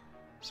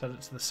 Set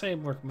it to the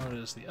same work mode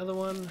as the other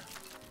one.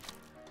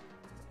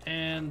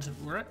 And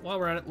while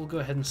we're at it, we'll go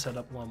ahead and set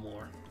up one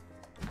more.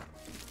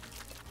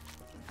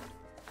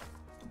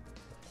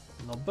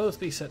 And they'll both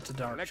be set to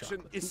dark Election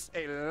chocolate. is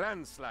a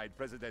landslide,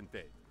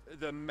 Presidente.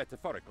 The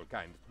metaphorical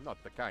kind,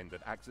 not the kind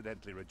that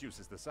accidentally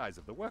reduces the size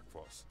of the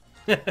workforce.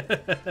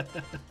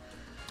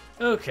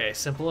 Okay,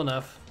 simple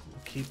enough.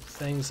 We'll keep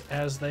things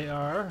as they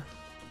are.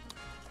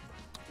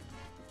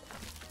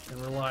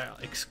 And rely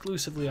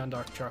exclusively on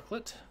dark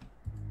chocolate.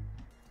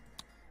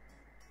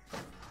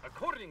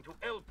 According to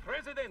El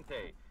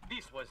Presidente,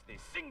 this was the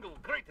single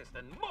greatest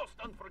and most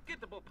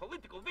unforgettable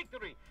political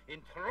victory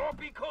in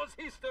Tropico's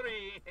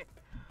history.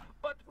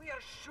 But we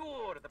are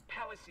sure the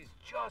palace is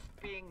just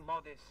being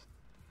modest.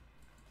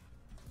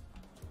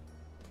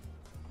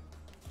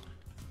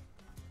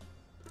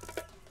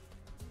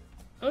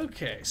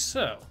 Okay,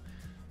 so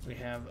we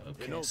have so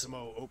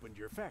Penultimo opened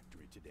your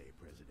factory today,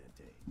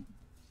 Presidente.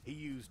 He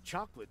used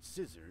chocolate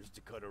scissors to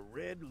cut a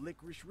red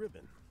licorice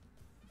ribbon.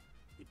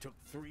 It took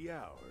 3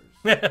 hours.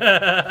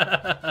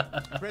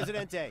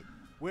 Presidente,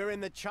 we're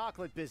in the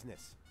chocolate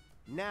business.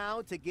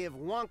 Now to give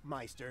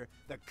Wonkmeister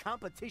the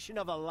competition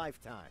of a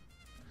lifetime.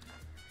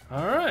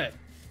 all right.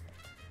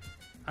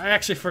 I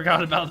actually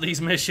forgot about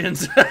these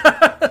missions.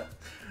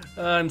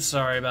 I'm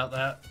sorry about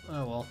that.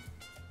 Oh well.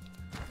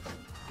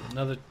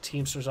 Another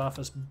Teamster's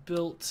office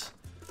built.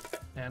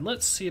 And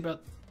let's see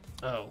about...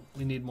 Oh,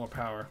 we need more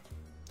power.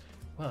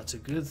 Well, it's a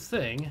good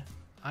thing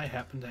I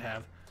happen to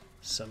have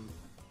some...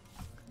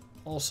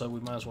 Also, we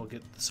might as well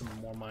get some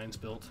more mines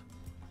built.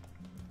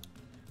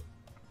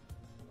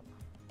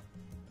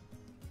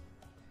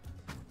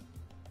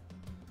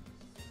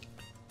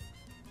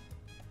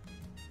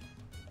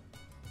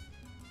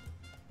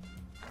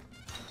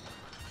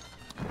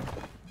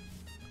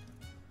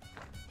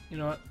 You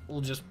know what?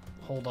 We'll just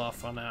hold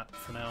off on that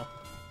for now.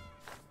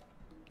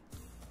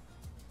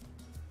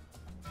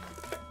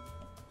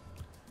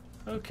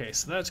 Okay,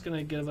 so that's going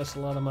to give us a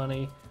lot of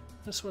money.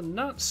 This one,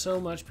 not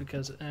so much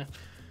because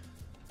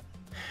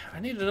I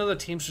need another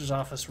Teamster's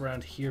office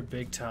around here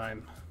big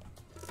time.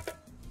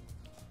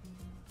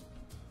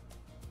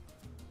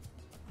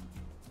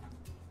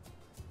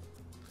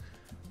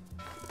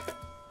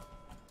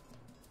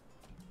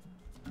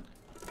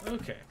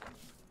 Okay.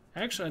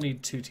 Actually, I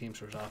need 2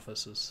 Teamster's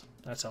offices.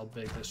 That's how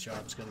big this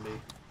job is going to be.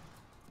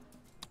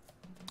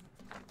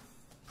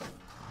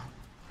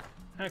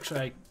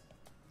 Actually,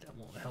 that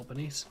won't help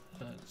any.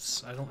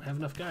 I don't have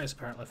enough guys,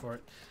 apparently, for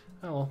it.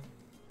 Oh, well.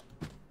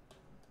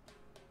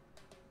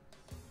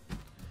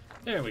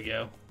 There we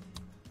go.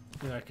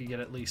 Maybe I could get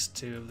at least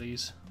 2 of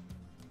these.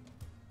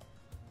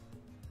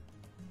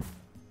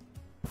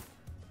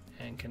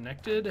 And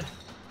connected.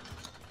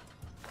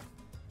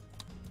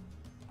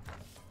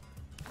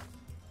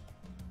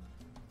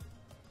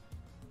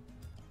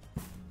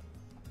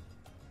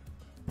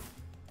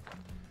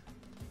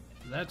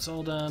 That's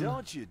all done.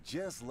 Don't you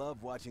just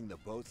love watching the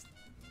boats?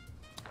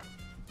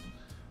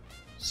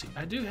 See,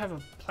 I do have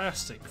a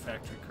plastic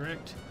factory,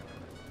 correct?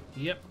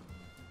 Yep.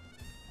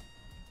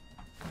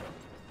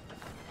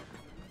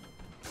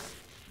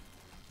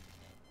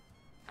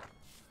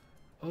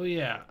 Oh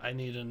yeah, I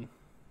need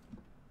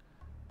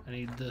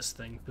this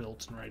thing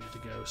built and ready to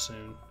go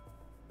soon.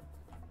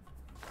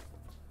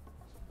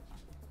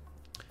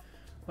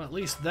 Well, at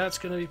least that's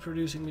going to be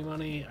producing me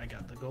money. I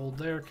got the gold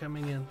there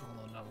coming in,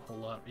 although not a whole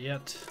lot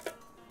yet.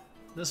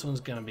 This one's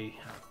going to be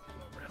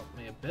help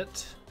me a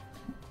bit.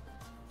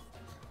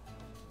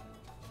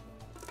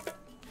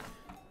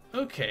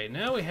 Okay,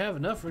 now we have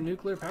enough for a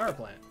nuclear power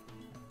plant.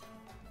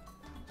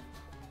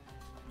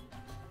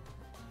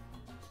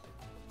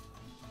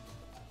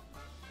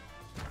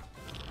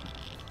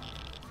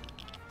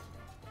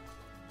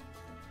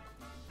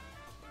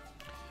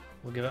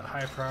 We'll give it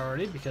high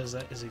priority because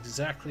that is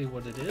exactly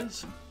what it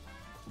is.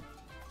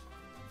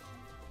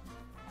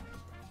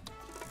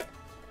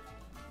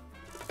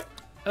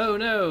 Oh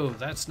no,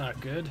 that's not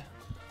good.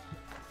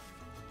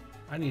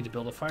 I need to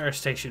build a fire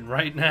station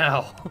right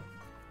now.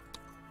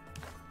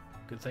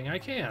 Good thing I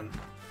can.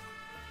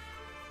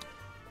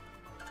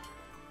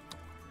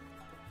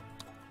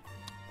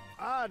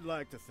 I'd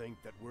like to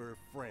think that we're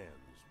friends,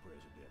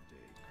 Presidente.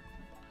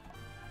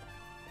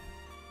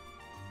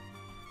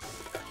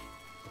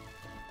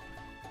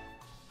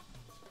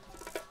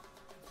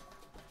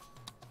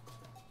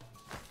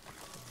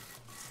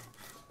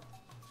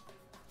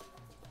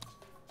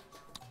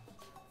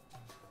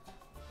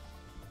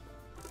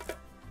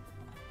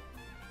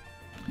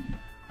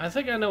 I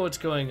think I know what's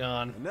going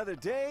on. Another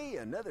day,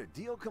 another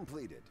deal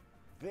completed.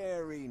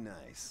 Very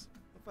nice,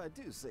 if I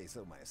do say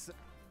so myself.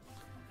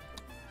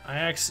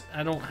 I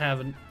don't have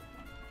an...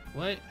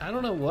 What? I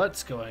don't know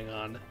what's going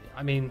on.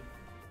 I mean...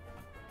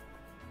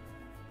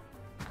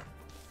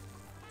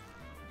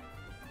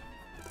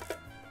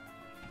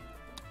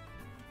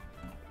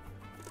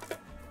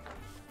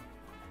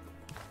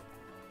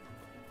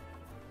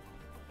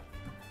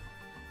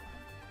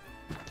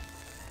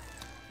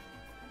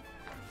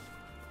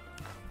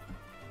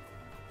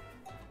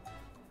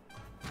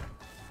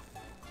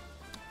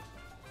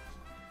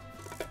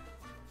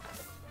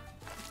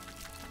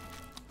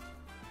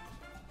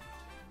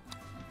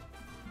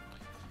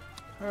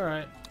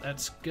 Alright,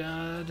 that's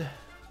good.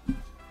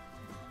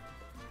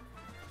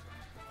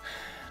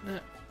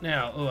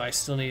 Now, oh, I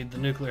still need the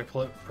nuclear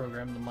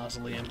program, the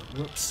mausoleum.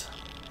 Whoops.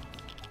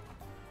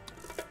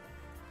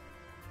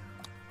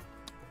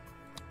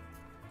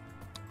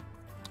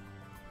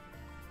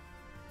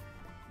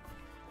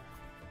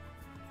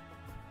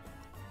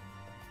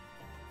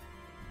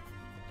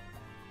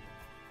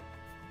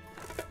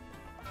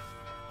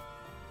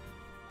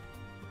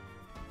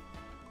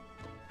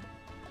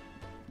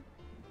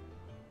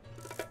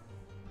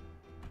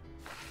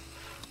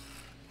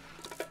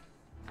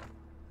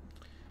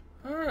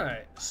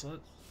 Alright, so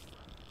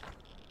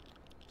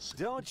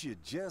Don't you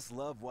just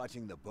love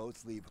watching the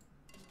boats leave?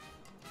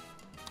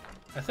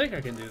 I think I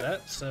can do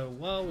that. So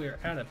while we're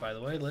at it, by the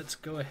way, let's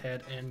go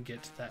ahead and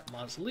get that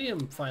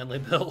mausoleum finally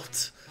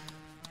built.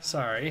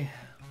 Sorry.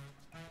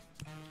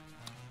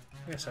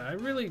 Like I said, I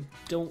really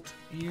don't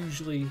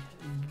usually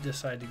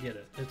decide to get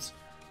it.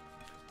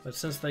 But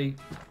since they,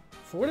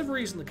 for whatever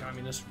reason, the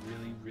communists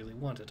really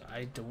want it.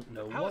 I don't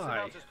know House why.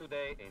 announces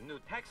today a new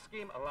tax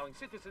scheme allowing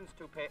citizens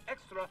to pay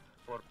extra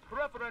for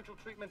preferential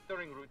treatment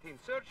during routine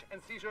search and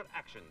seizure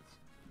actions.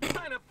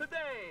 Sign up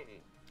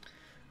today!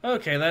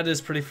 Okay, that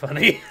is pretty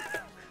funny.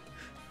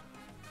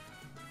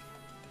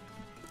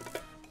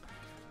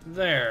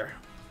 There.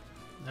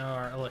 Now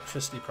our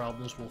electricity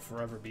problems will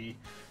forever be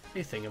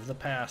a thing of the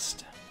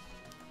past.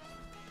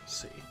 Let's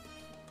see.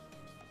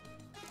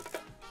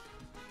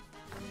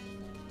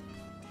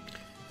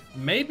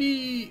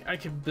 Maybe I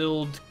could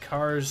build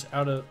cars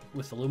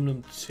with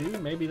aluminum too.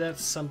 Maybe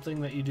that's something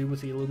that you do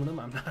with the aluminum.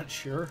 I'm not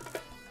sure.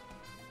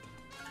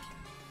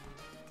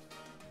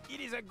 It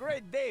is a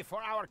great day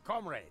for our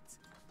comrades.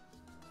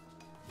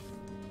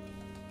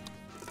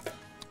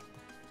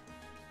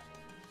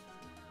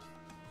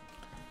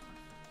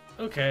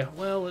 Okay,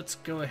 well, let's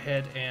go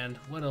ahead and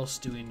what else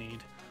do we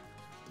need?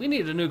 We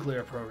need a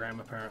nuclear program,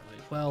 apparently.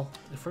 Well,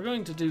 if we're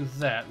going to do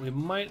that, we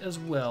might as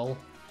well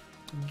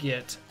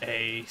get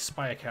a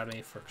spy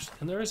academy first.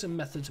 And there is a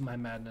method to my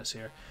madness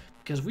here,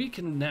 because we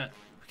can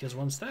because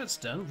once that's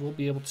done, we'll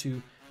be able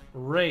to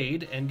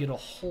raid and get a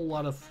whole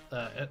lot of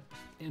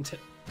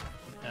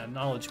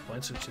knowledge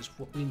points, which is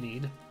what we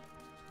need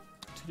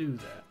to do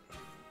that.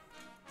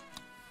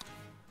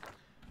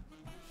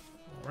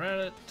 We're at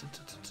it.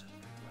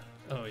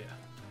 Oh yeah.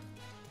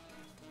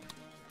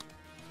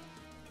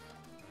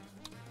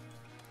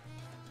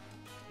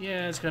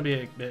 Yeah, it's gonna be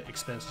a bit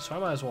expensive, so I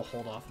might as well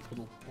hold off a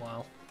little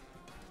while.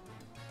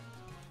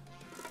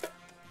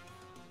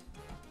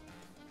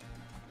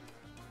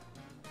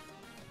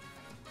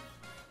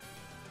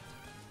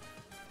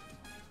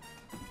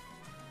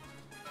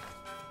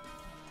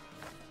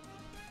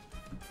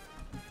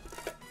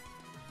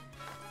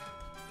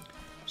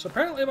 So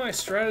apparently my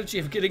strategy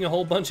of getting a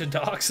whole bunch of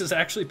docks is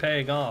actually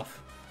paying off.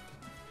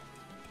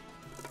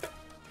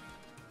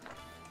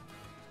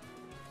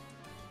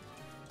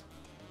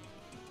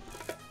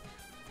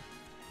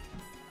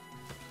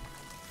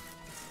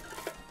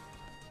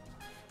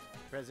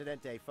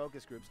 Presidente,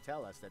 focus groups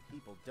tell us that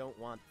people don't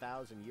want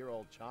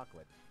 1,000-year-old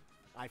chocolate.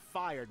 I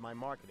fired my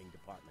marketing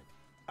department.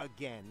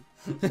 Again.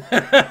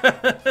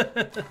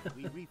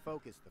 We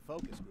refocused the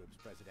focus groups,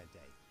 Presidente.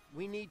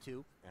 We need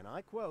to, and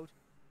I quote,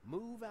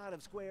 move out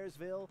of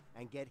Squaresville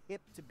and get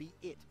hip to be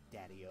it,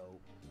 Daddy-O.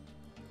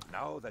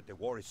 Now that the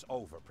war is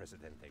over,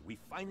 Presidente, we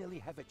finally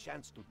have a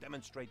chance to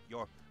demonstrate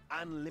your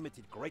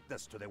unlimited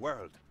greatness to the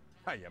world.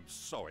 I am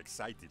so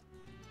excited.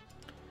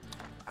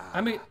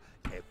 I mean,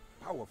 a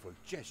powerful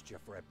gesture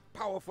for a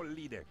powerful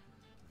leader.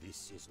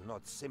 This is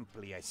not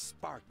simply a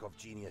spark of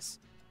genius.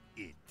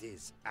 It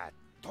is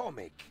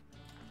atomic.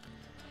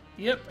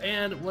 Yep,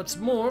 and what's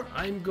more,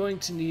 I'm going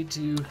to need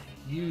to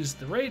use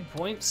the raid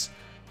points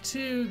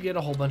to get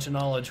a whole bunch of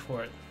knowledge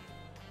for it.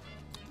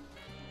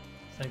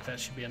 I think that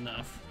should be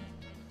enough.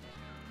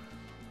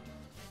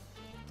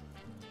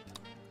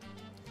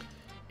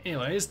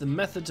 Anyways, the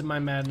method to my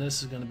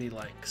madness is going to be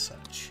like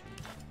such.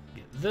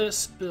 Get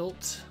this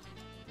built.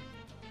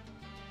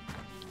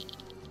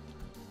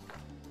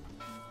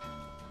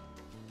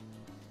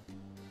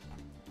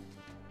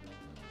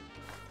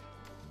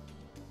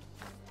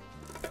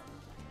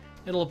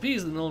 It'll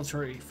appease the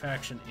military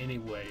faction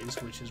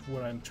anyways, which is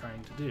what I'm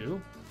trying to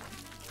do.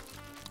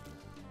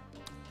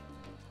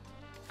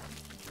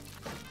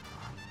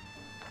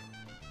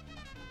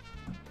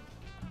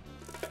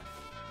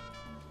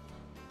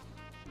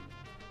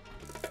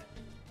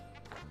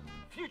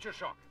 Future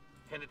shock.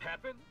 Can it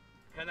happen?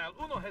 Canal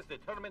Uno has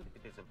determined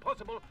it is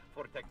impossible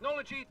for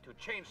technology to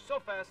change so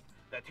fast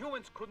that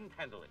humans couldn't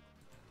handle it.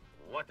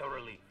 What a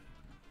relief.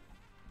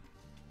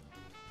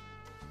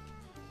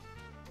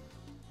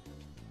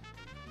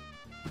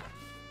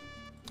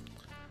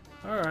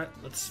 Alright,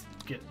 let's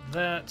get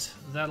that.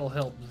 That'll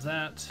help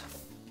that.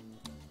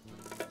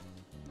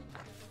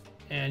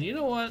 And you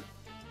know what?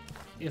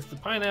 If the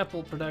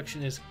pineapple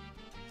production is...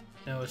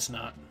 No, it's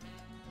not.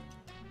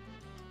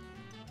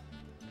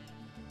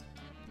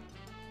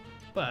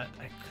 But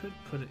I could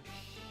put it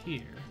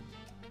here.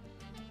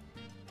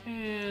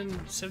 And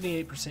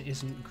 78%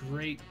 isn't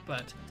great,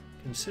 but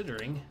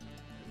considering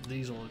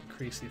these will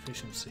increase the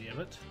efficiency of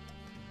it.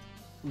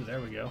 Ooh,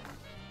 there we go.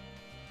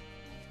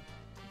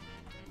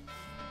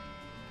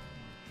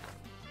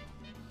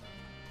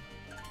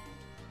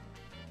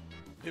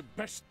 The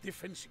best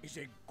defense is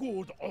a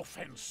good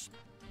offense.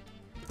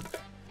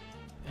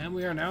 And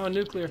we are now a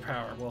nuclear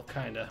power. Well,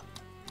 kinda.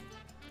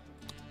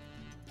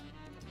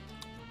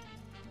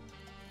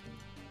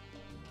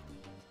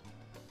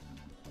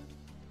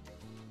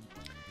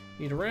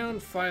 Need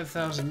around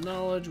 5,000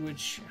 knowledge,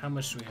 which, how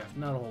much do we have?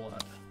 Not a whole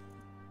lot.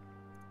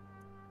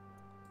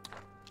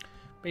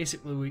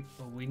 Basically,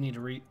 we need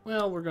to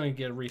well, we're going to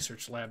get a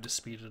research lab to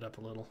speed it up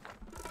a little.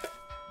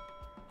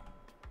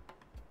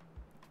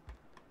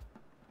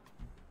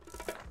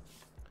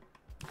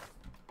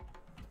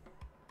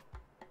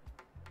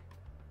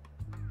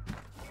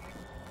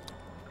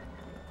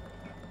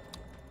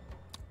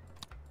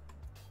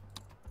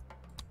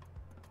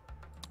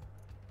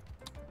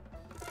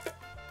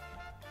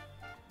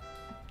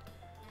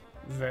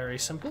 Very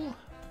simple.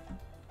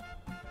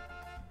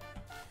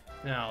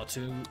 Now,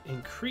 to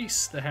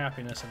increase the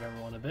happiness of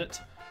everyone a bit,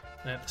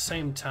 and at the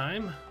same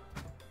time,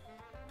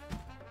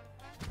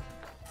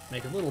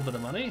 make a little bit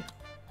of money.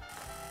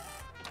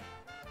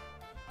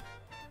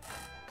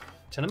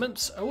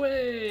 Tenements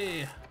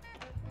away!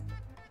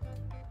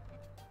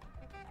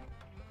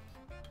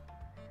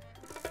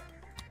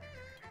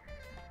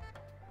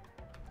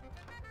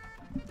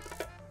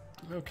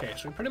 Okay,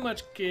 so we pretty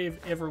much gave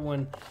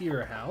everyone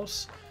here a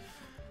house.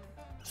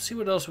 See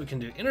what else we can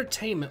do.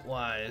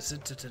 Entertainment-wise,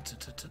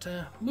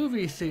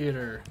 movie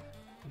theater.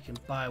 We can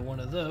buy one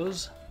of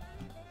those.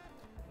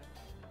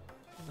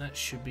 That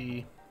should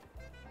be...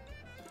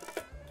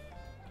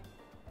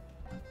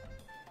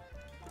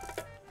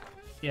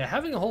 Yeah,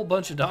 having a whole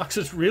bunch of docks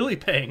is really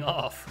paying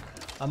off.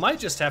 I might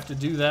just have to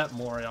do that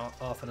more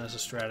often as a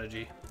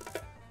strategy.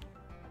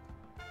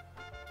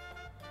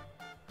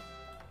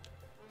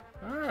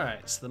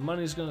 Alright, so the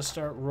money's going to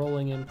start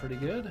rolling in pretty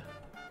good.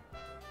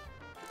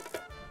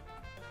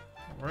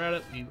 We're at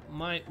it. We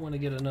might want to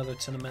get another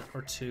tenement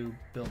or two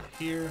built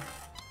here.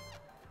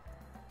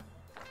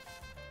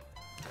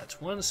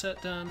 That's one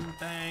set done.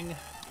 Bang.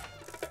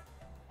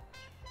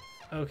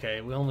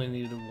 Okay, we only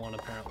needed one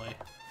apparently.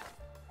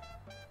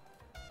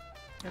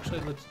 Actually,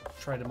 let's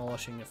try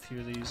demolishing a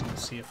few of these and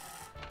see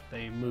if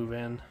they move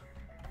in.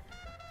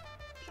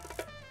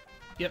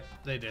 Yep,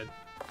 they did.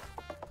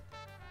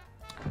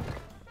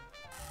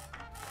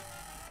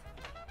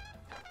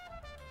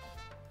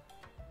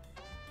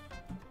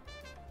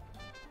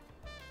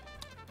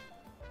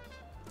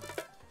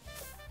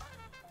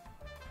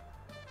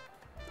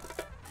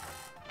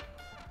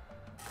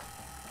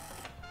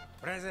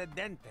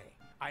 Presidente,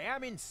 I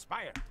am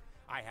inspired.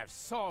 I have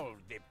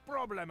solved the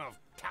problem of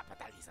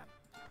capitalism.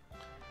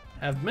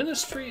 Have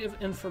Ministry of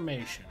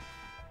Information.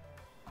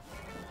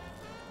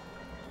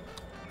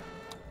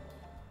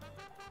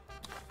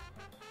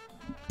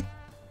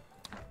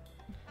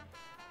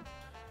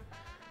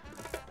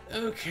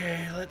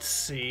 Okay, let's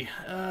see.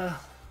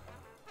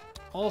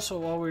 Also,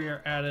 while we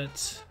are at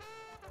it,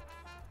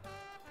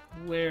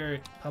 where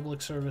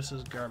public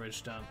services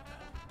garbage dump.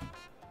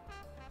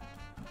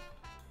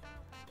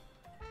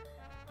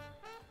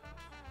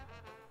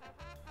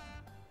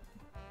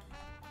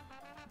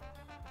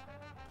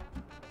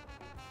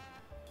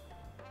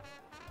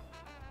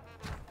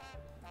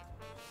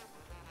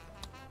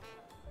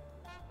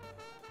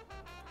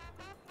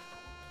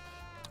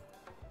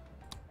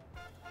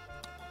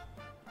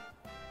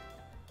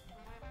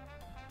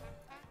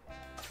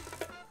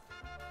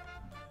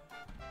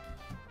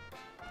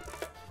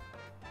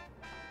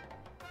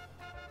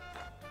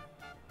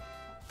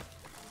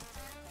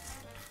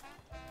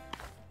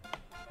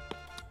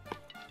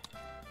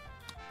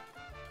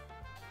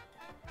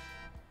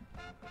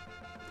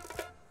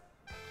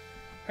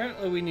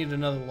 Apparently we need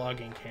another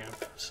logging camp,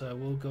 so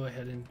we'll go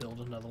ahead and build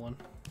another one.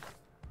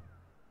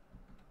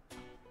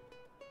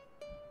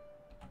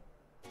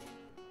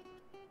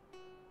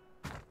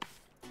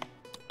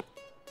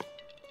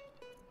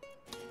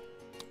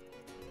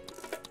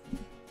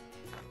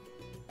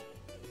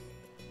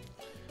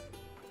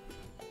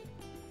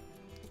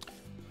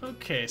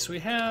 Okay, so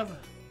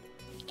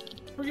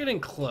we're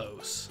getting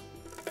close.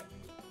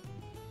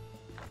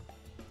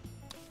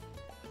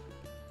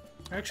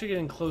 We're actually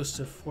getting close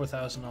to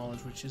 4,000 knowledge,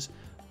 which is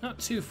not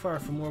too far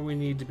from where we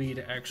need to be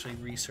to actually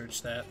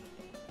research that.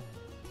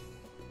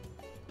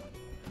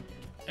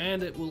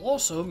 And it will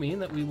also mean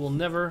that we will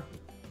never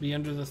be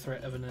under the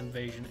threat of an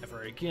invasion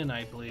ever again,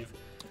 I believe.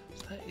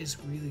 So that is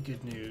really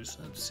good news.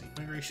 Let's see.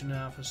 Immigration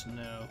Office,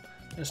 no.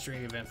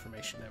 Ministry of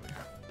Information, there we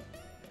are.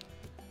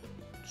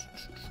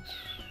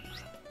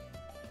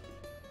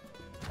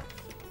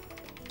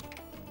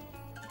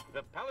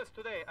 The palace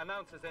today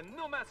announces a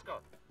new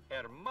mascot,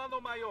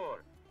 Hermano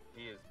Mayor.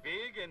 He is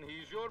big and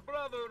he's your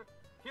brother.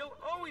 He'll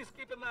always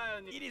keep an eye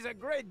on you. It is a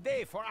great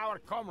day for our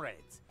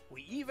comrades.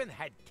 We even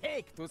had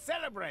cake to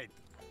celebrate.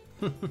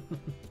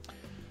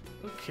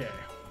 Okay.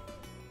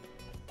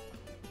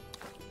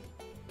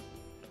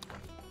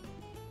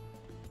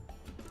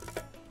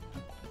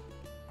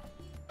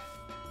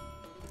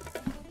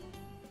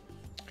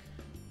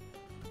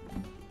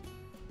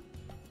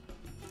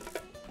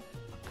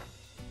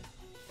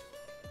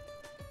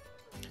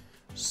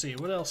 see,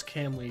 what else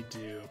can we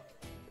do?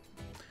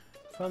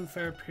 Fun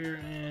fair pier,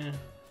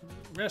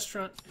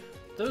 restaurant.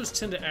 Those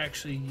tend to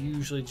actually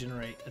usually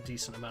generate a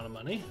decent amount of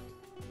money.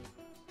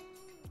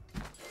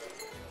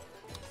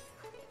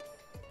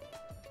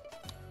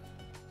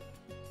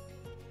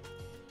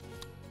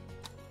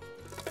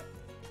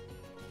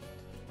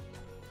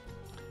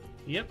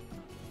 Yep.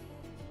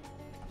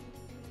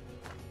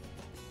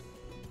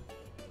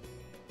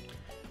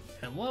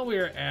 And while we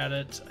are at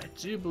it, I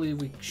do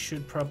believe we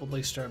should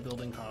probably start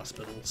building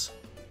hospitals.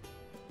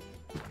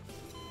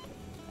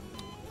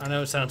 I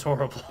know it sounds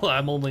horrible.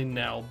 I'm only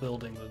now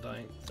building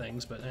the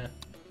things, but There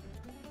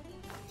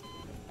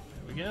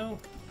we go.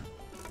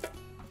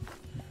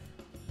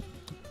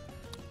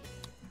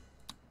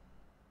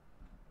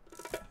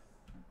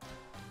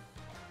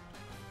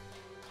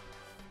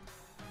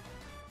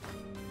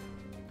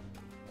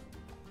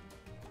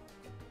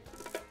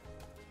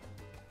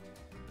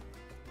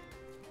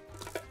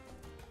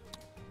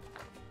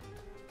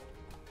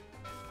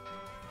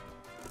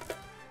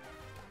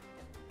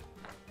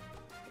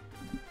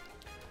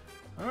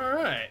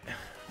 Alright.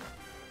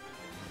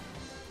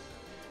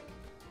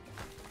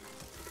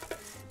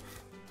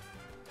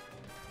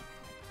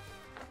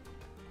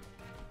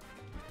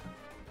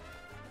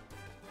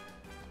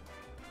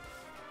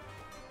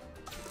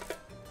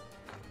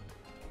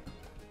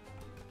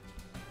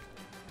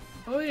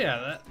 Oh yeah,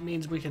 that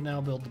means we can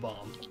now build the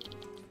bomb.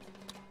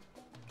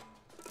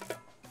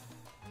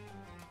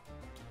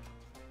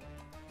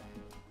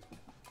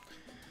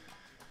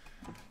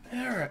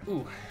 Alright,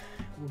 ooh.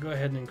 We'll go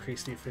ahead and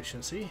increase the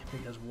efficiency,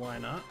 because why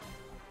not?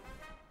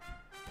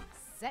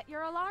 Set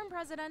your alarm,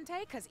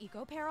 Presidente, because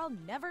Eco Peril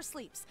never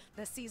sleeps.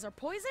 The seas are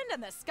poisoned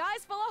and the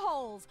sky's full of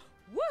holes.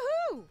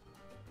 Woohoo!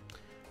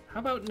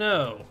 How about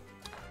no?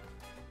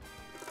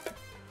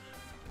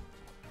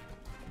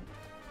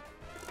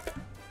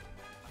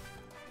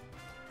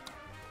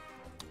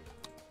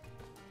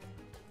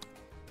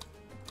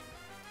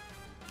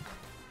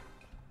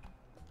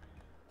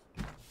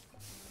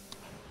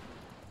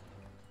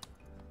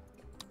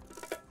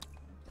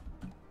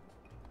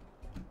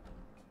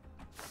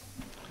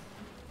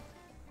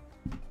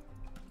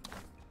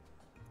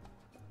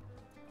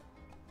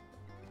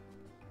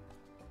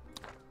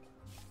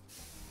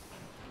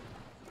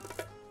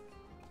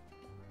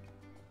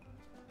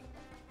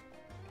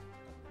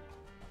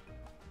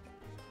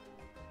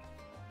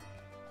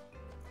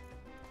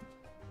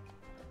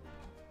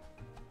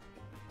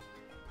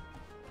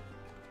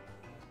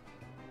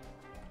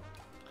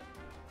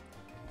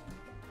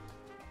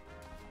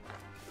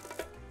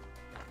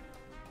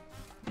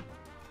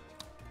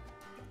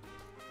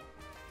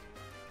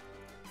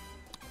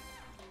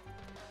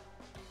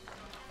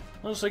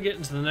 Once we get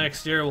into the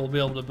next year, we'll be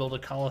able to build a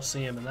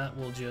coliseum, and that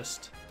will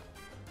just,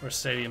 or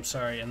stadium,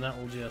 sorry, and that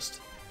will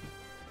just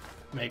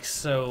make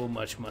so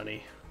much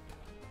money.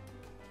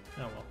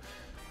 Oh well,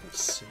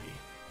 let's see.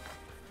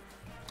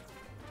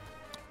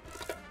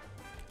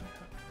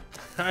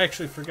 I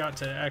actually forgot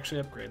to actually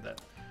upgrade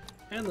that,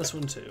 and this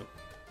one too.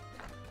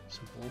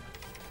 Simple.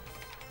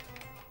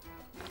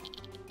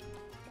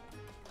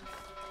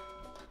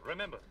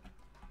 Remember,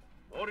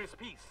 war is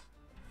peace,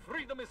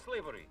 freedom is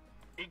slavery,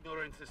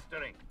 ignorance is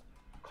strength.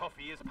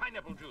 Coffee is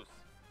pineapple juice,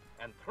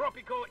 and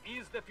Tropico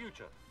is the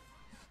future.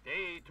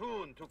 Stay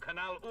tuned to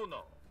Canal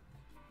Uno.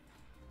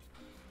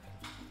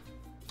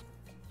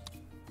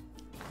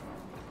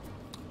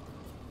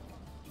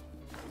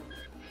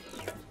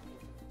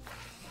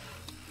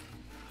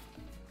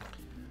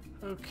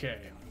 Okay.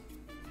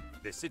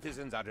 The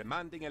citizens are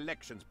demanding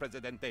elections,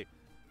 Presidente.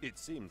 It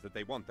seems that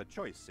they want a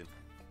choice in...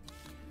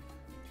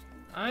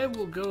 I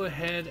will go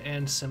ahead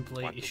and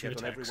simply Want to issue a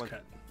get on tax everyone-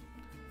 cut.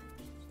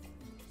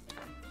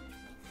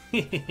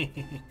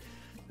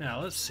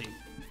 Now, let's see.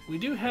 We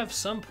do have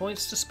some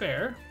points to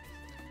spare.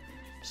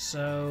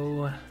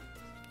 So,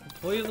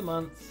 Employee of the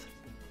Month,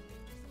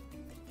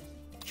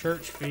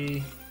 Church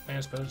Fee,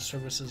 Advanced Boat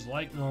Services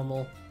like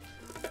normal.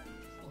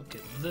 Look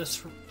at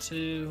this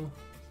too.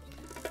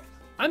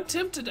 I'm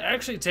tempted to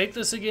actually take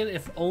this again,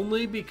 if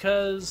only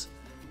because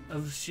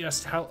of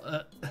just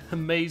how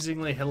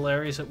amazingly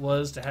hilarious it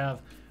was to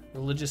have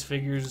religious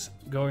figures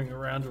going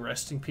around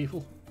arresting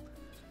people.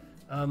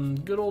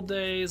 Good old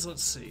days,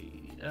 let's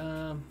see.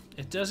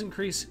 It does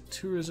increase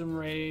tourism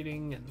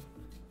rating, and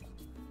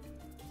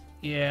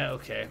yeah,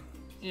 okay.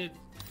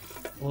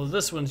 Well,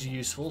 this one's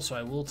useful, so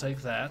I will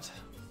take that.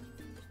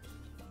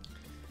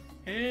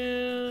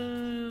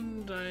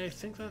 And I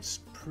think that's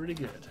pretty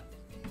good.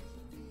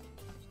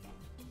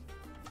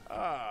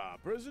 Ah,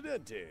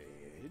 Presidente.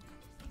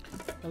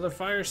 Another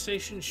fire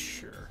station?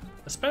 Sure.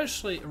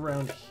 Especially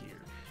around here.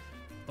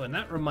 Oh, and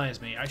that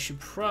reminds me, I should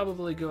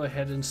probably go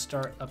ahead and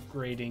start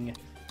upgrading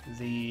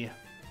the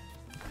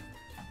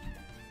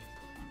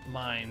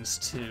mines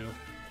too.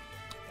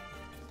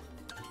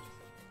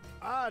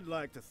 I'd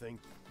like to think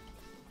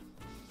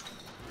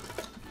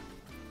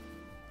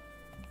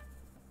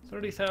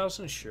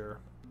 30,000, sure.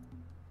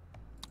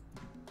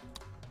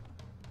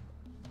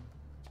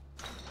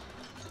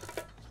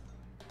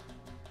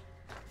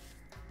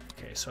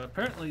 Okay, Okay, so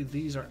apparently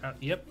these are out.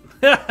 Yep.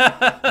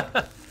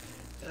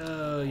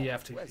 Oh, you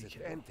have to be kidding.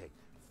 Presidente,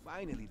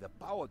 finally the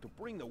power to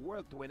bring the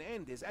world to an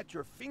end is at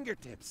your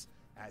fingertips,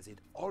 as it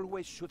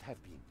always should have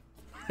been.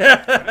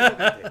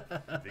 Presidente,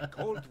 the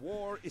Cold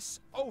War is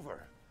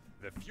over.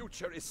 The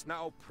future is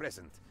now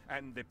present,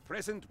 and the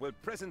present will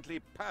presently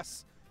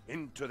pass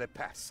into the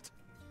past.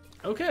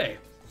 Okay.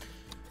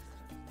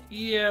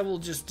 Yeah, we'll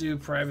just do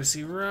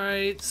privacy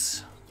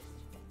rights.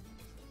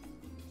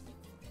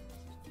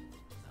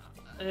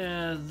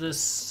 This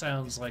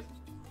sounds like...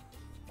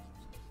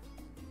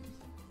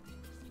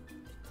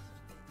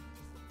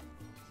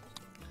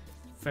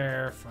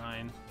 fair,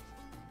 fine.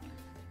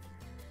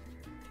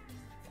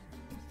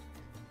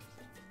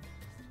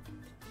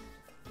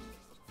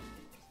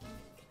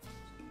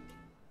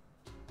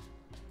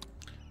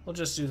 We'll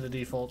just do the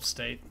default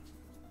state.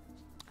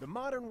 The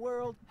modern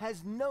world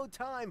has no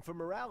time for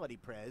morality,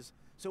 Prez,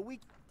 so we...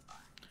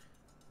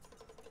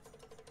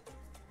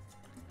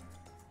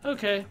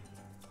 Okay.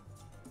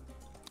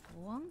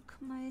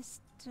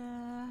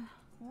 Wonkmeister...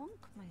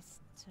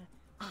 Wonkmeister...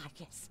 Ah,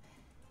 yes.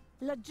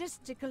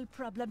 Logistical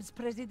problems,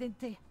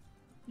 Presidente.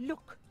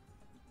 Look.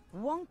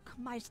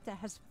 Wonkmeister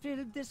has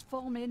filled this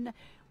form in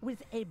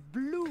with a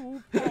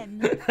blue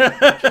pen.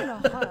 Quelle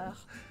horreur.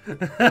 When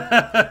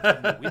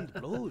the wind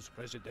blows,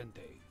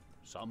 Presidente.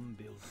 Some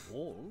build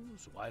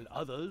walls, while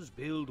others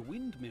build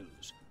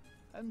windmills.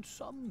 And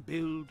some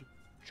build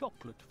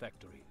chocolate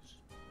factories.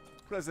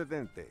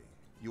 Presidente,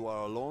 you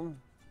are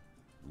alone?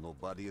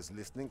 Nobody is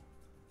listening?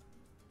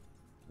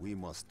 We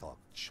must talk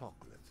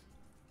chocolate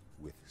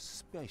with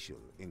special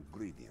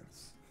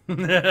ingredients.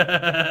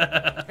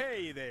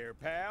 Hey there,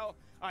 pal.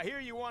 I hear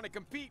you want to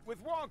compete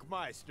with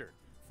Wonkmeister.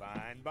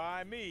 Fine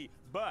by me,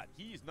 but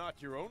he's not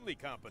your only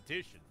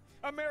competition.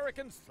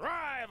 Americans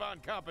thrive on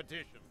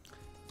competition.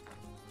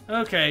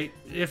 Okay,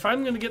 if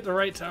I'm going to get the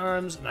right to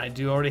arms, and I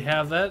do already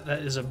have that,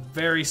 that is a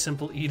very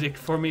simple edict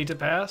for me to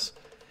pass.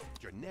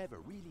 You're never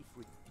really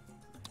free.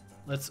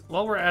 Let's,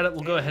 while we're at it,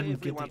 we'll go ahead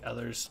and get the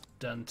others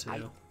done too.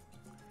 And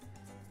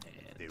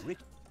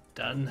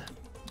done.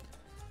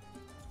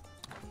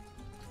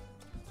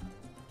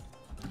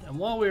 And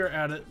while we're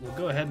at it, we'll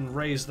go ahead and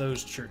raise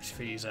those church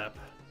fees up.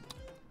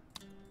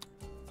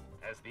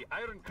 As the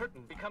Iron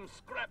Curtain becomes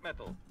scrap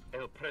metal,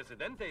 El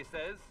Presidente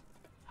says,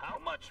 how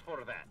much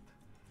for that?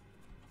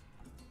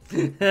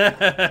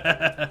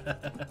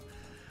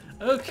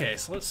 Okay,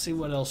 so let's see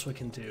what else we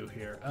can do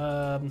here.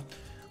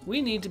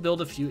 We need to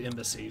build a few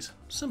embassies.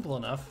 Simple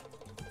enough.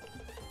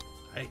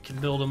 I can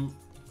build them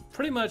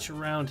pretty much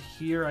around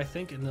here, I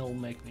think, and they'll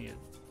make me...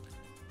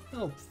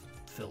 They'll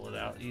fill it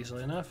out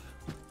easily enough.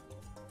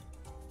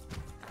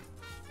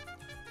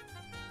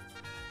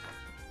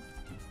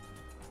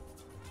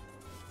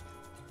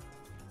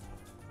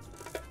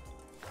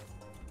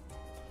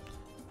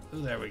 Oh,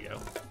 there we go.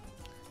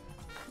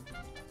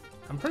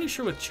 I'm pretty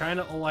sure with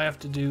China, all I have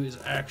to do is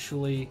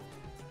actually...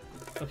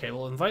 Okay,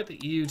 we'll invite the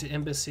EU to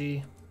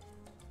embassy.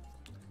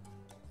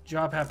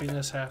 Job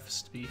happiness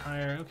has to be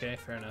higher. Okay,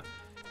 fair enough.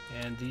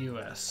 And the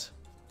US.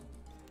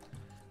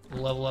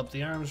 We'll level up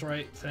the arms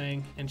right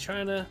thing. And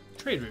China,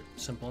 trade route.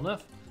 Simple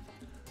enough.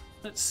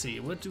 Let's see,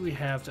 what do we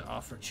have to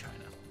offer China?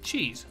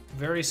 Cheese.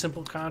 Very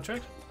simple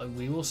contract.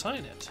 We will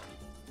sign it.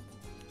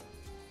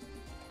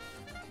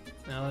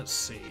 Now let's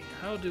see.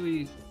 How do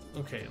we...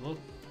 Okay, well,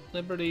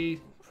 liberty,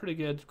 pretty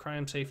good.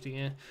 Crime, safety,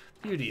 eh.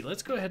 Beauty.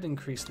 Let's go ahead and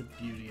increase the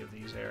beauty of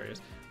these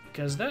areas,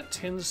 because that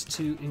tends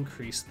to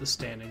increase the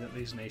standing that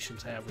these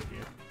nations have with you.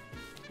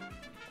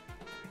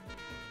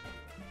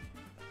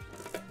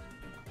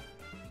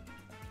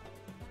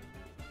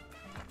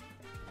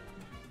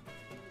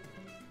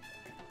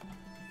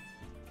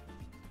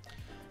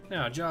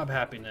 Now, job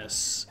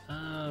happiness.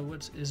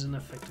 What is an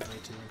effective way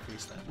to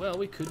increase that? Well,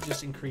 we could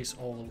just increase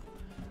all the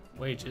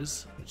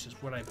wages, which is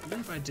what I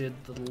believe I did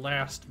the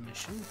last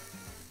mission.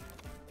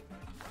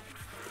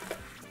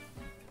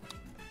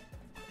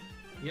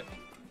 Yep.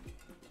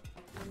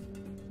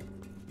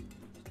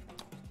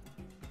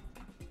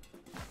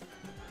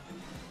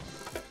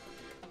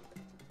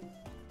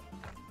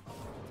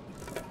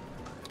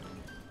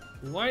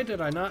 Why did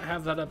I not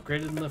have that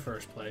upgraded in the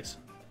first place?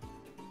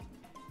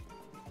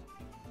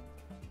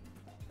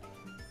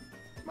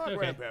 My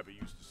Okay.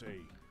 grandpappy used to say,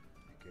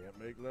 you can't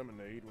make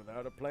lemonade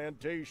without a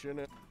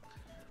plantation.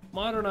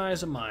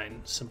 Modernize a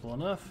mine. Simple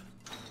enough.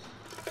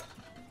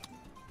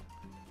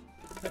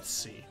 Let's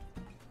see.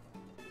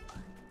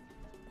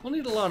 We'll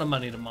need a lot of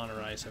money to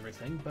modernize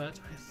everything, but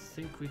I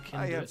think we can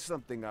I do have it.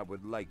 something I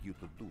would like you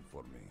to do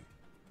for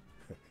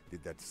me.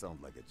 Did that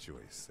sound like a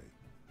choice?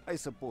 I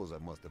suppose I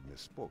must have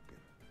misspoken.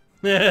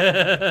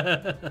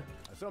 I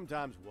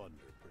sometimes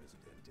wonder,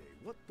 Presidente,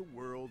 what the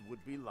world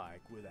would be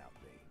like without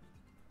me.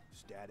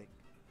 Static,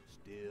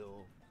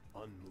 still,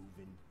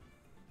 unmoving,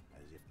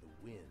 as if the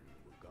wind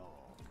were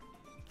gone.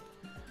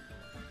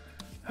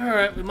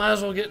 Alright, we might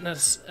as well get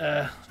this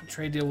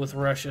trade deal with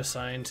Russia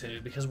signed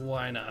too, because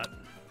why not?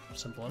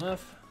 Simple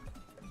enough.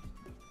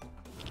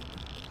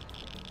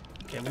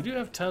 Okay, we do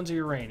have tons of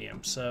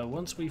uranium, so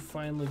once we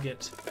finally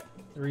get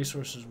the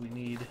resources we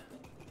need,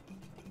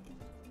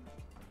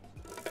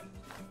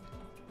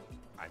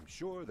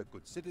 sure the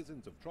good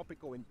citizens of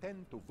Tropico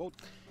intend to vote.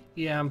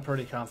 Yeah, I'm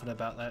pretty confident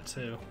about that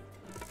too.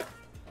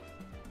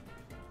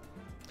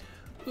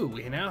 Ooh,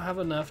 we now have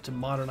enough to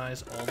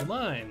modernize all the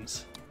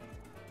mines.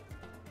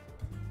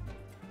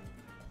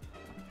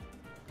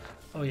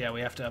 Oh yeah,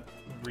 we have to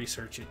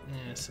research it.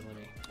 So let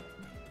me...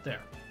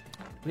 There.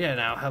 Yeah,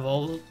 now have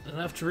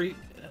enough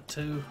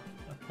to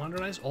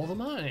modernize all the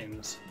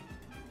mines.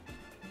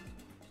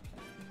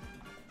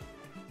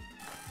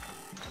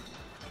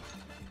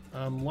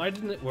 Why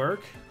didn't it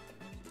work?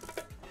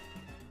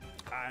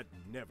 I'd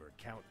never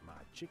count my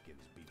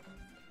chickens, Beetle.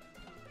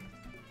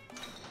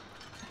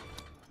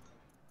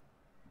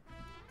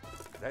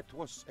 That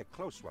was a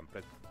close one,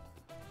 President.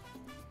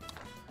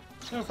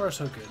 So far,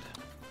 so good.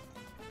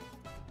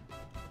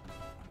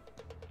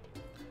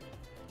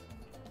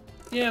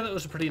 Yeah, that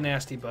was a pretty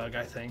nasty bug,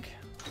 I think.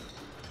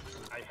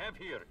 I have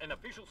here an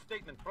official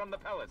statement from the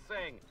palace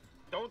saying,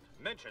 don't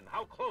mention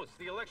how close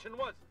the election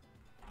was.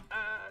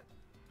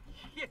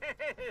 Yes,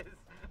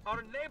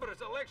 our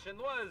neighbor's election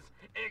was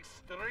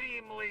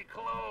extremely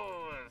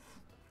close.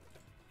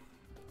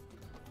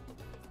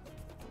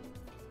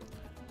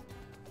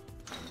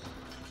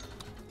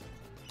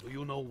 Do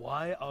you know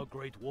why our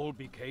Great Wall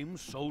became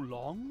so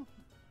long?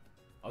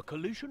 A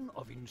collision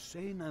of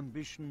insane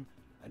ambition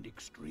and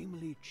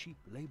extremely cheap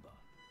labor.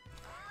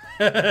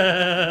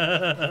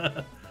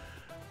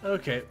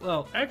 Okay,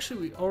 well,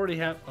 actually we already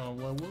have... Oh,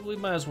 well, we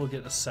might as well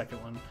get a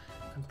second one.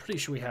 I'm pretty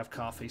sure we have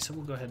coffee, so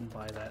we'll go ahead and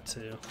buy that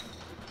too.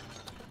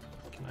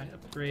 Can I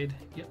upgrade?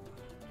 Yep.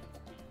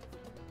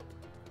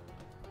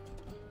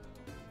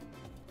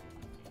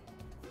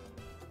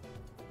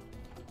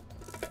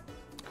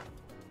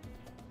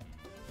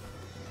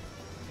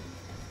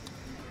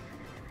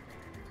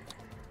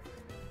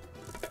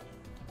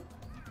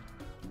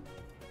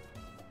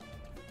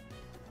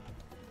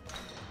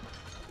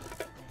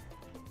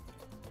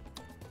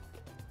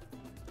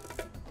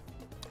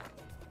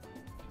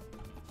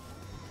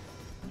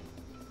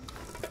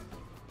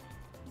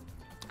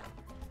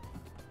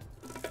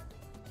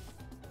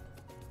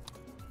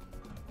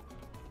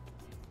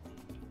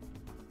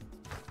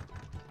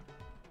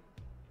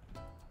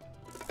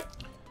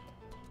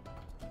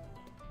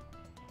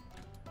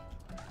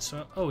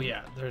 So, oh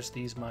yeah, there's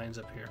these mines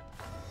up here.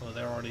 Oh,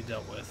 they're already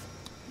dealt with.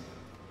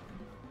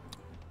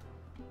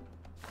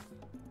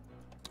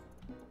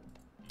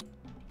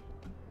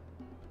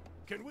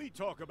 Can we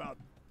talk about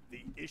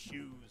the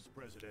issues,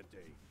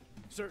 Presidente?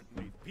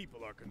 Certainly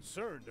people are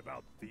concerned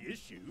about the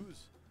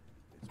issues.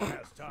 It's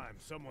past time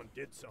someone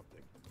did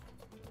something.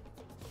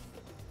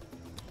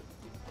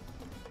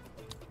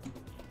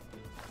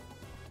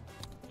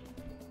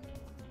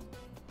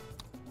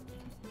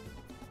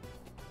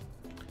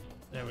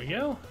 There we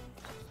go.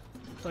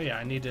 Oh yeah,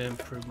 I need to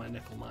improve my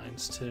nickel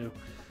mines too.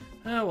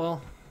 Ah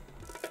well.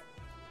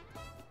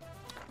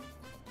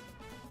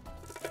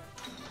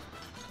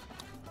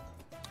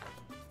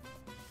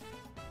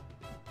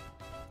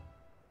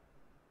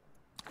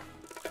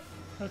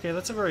 Okay,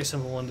 that's a very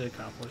simple one to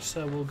accomplish,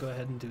 so we'll go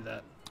ahead and do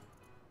that.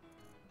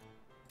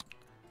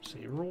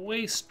 See,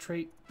 waste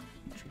treatment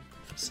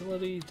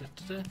facility. Da,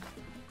 da, da.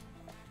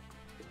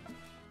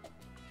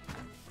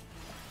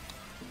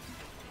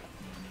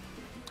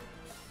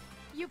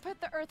 You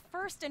put the Earth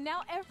first, and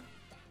now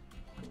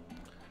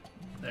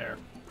There.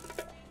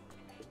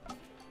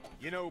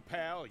 You know,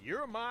 pal,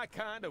 you're my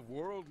kind of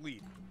world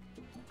leader.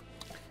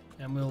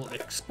 And we'll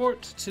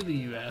export to the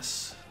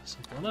US.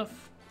 Simple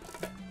enough.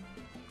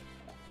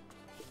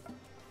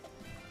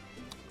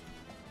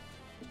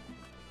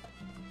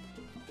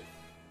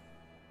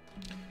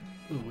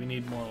 Ooh, we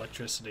need more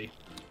electricity.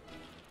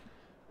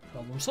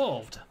 Problem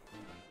solved.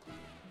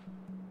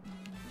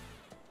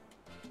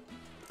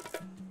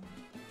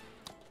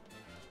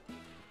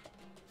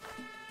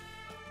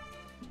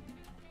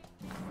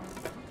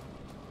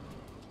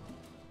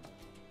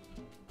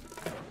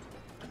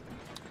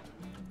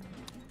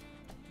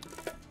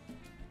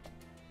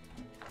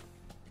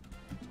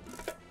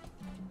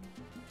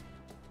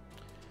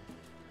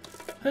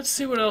 Let's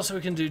see what else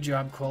we can do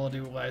job quality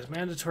wise.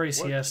 Mandatory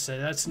siesta,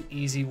 that's an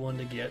easy one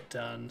to get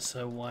done,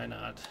 so why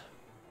not?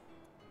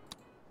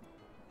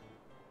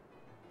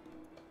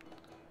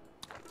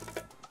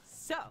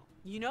 So,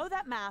 you know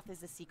that math is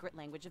the secret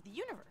language of the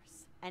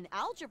universe, and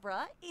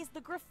algebra is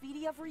the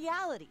graffiti of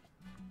reality.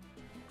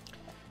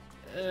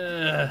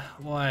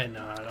 Why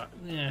not?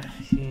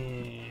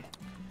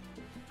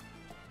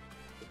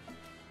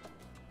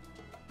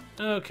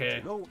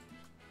 Okay. No.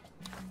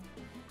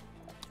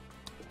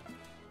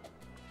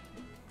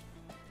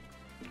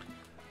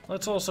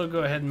 Let's also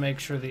go ahead and make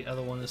sure the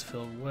other one is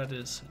filled. What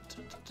is it?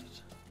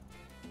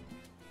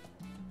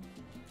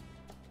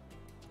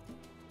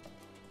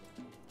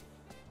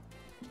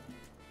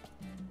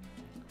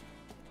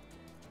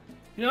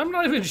 You know, I'm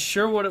not even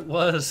sure what it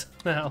was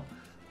now.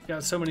 I've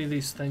got so many of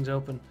these things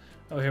open.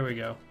 Oh, here we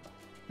go.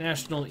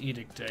 National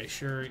Edict Day.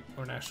 Sure,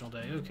 or National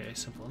Day. Okay,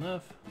 simple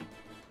enough.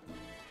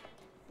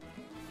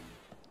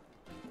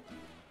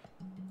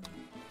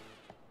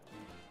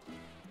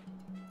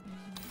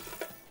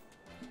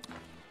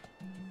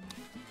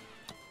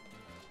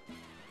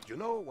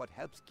 know what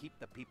helps keep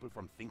the people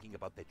from thinking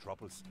about their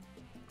troubles?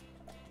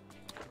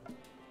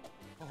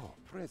 Oh,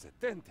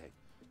 Presidente,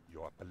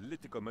 your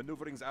political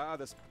maneuverings are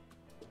the...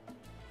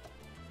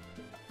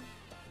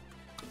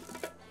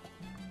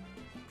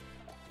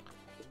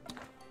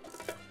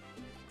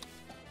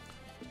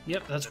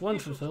 Yep, that's one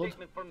official fulfilled.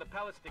 Statement from the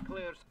palace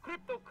declares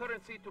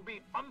cryptocurrency to be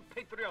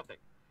unpatriotic.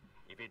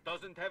 If it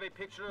doesn't have a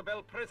picture of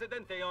El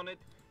Presidente on it,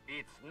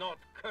 it's not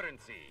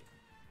currency.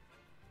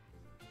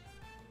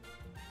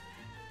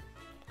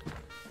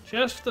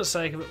 Just for the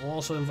sake of it, we'll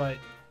also invite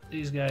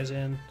these guys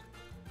in.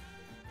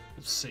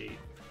 Let's see.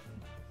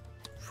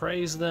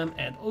 Praise them,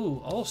 and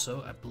oh,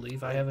 also, I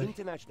believe I have a...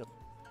 International...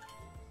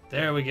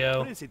 There we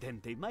go.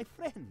 Presidente, my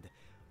friend,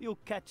 you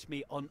catch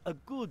me on a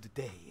good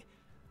day.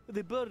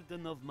 The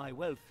burden of my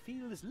wealth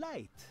feels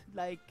light,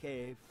 like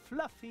a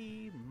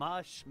fluffy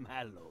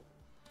marshmallow.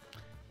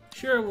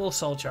 Sure, we'll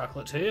sell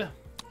chocolate to you.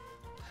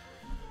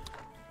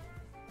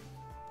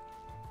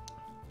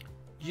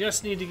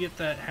 Just need to get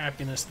that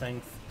happiness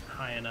thing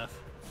high enough.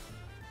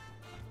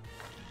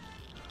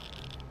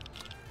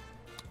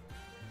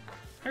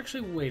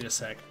 Actually, wait a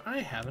sec. I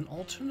have an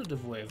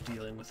alternative way of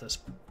dealing with this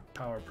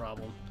power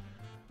problem.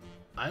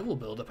 I will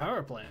build a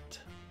power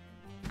plant.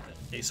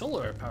 A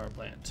solar power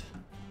plant.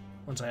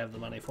 Once I have the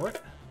money for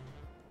it.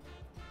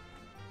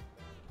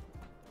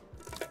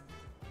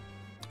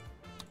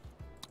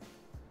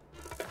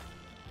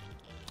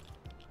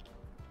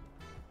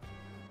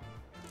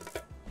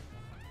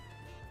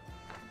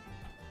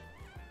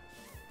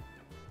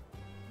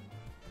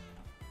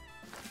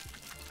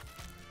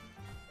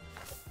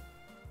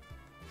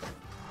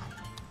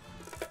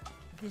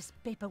 This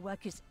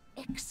paperwork is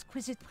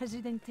exquisite,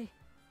 Presidente.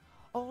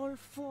 All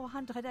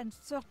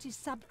 430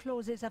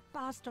 sub-clauses have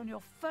passed on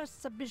your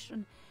first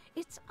submission.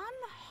 It's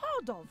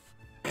unheard of.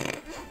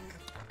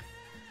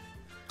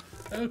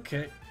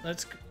 Okay,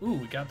 let's... Ooh,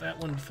 we got that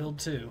one filled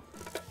too.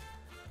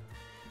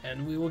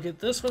 And we will get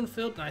this one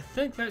filled, and I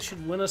think that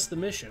should win us the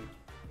mission.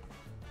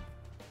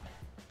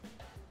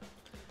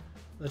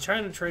 The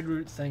China trade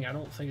route thing I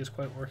don't think is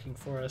quite working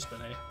for us, but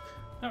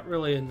not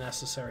really a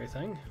necessary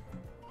thing.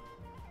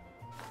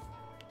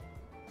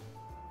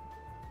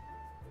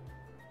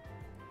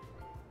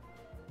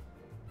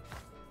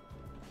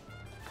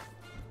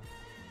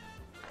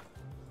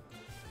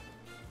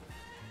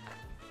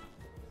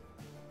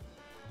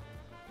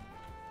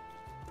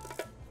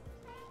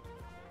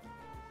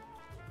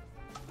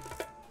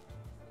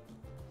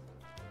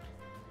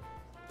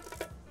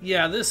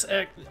 Yeah,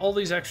 all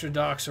these extra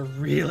docks are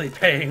really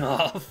paying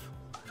off.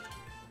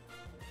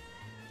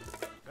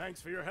 Thanks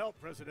for your help,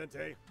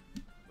 Presidente.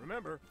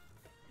 Remember,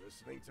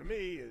 listening to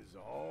me is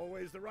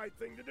always the right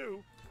thing to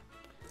do.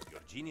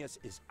 Your genius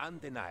is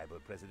undeniable,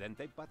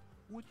 Presidente, but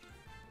would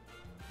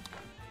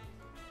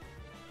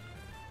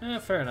you...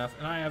 Fair enough,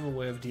 and I have a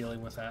way of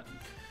dealing with that.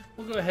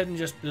 We'll go ahead and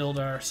just build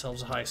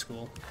ourselves a high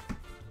school.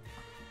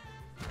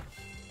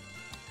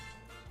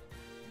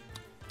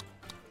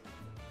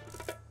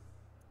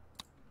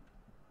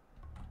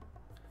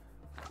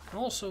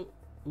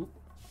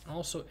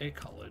 Also a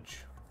college.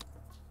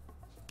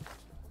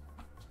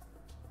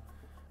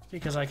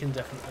 Because I can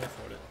definitely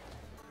afford it.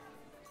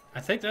 I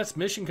think that's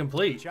mission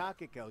complete.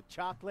 Tropico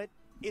chocolate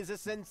is a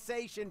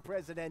sensation,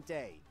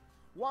 Presidente.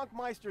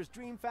 Wonkmeister's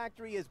dream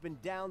factory has been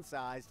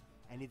downsized,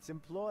 and its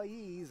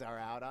employees are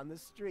out on the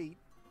street.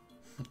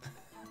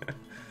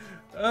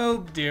 Oh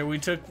dear,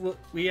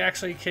 we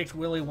actually kicked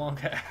Willy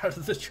Wonka out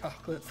of the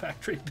chocolate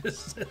factory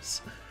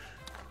business.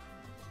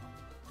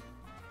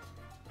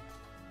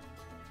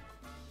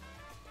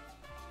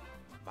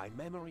 My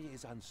memory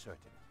is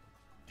uncertain.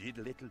 Did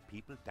little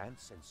people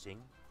dance and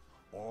sing?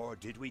 Or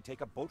did we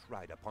take a boat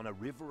ride upon a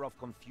river of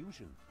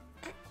confusion?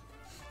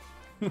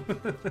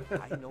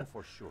 I know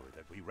for sure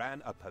that we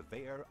ran a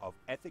purveyor of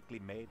ethically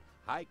made,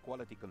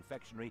 high-quality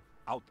confectionery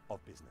out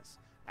of business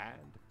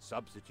and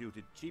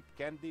substituted cheap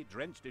candy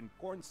drenched in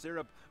corn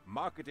syrup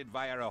marketed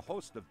via a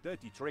host of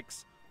dirty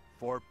tricks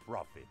for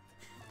profit.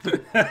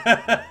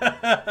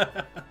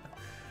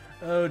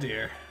 Oh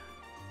dear.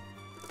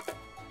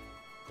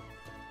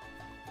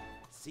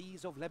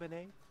 Seas of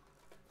lemonade?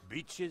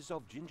 Beaches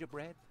of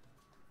gingerbread?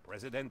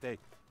 Presidente,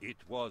 it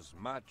was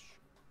much,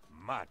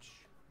 much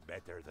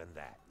better than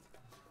that.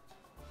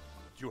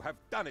 You have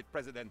done it,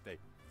 Presidente.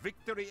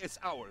 Victory is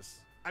ours.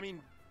 I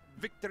mean,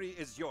 victory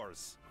is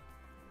yours.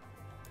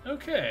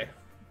 Okay.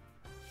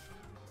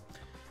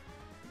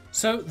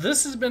 So,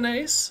 this has been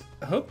Ace.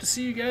 I hope to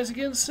see you guys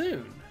again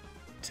soon.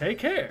 Take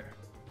care.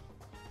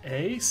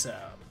 Ace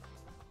out.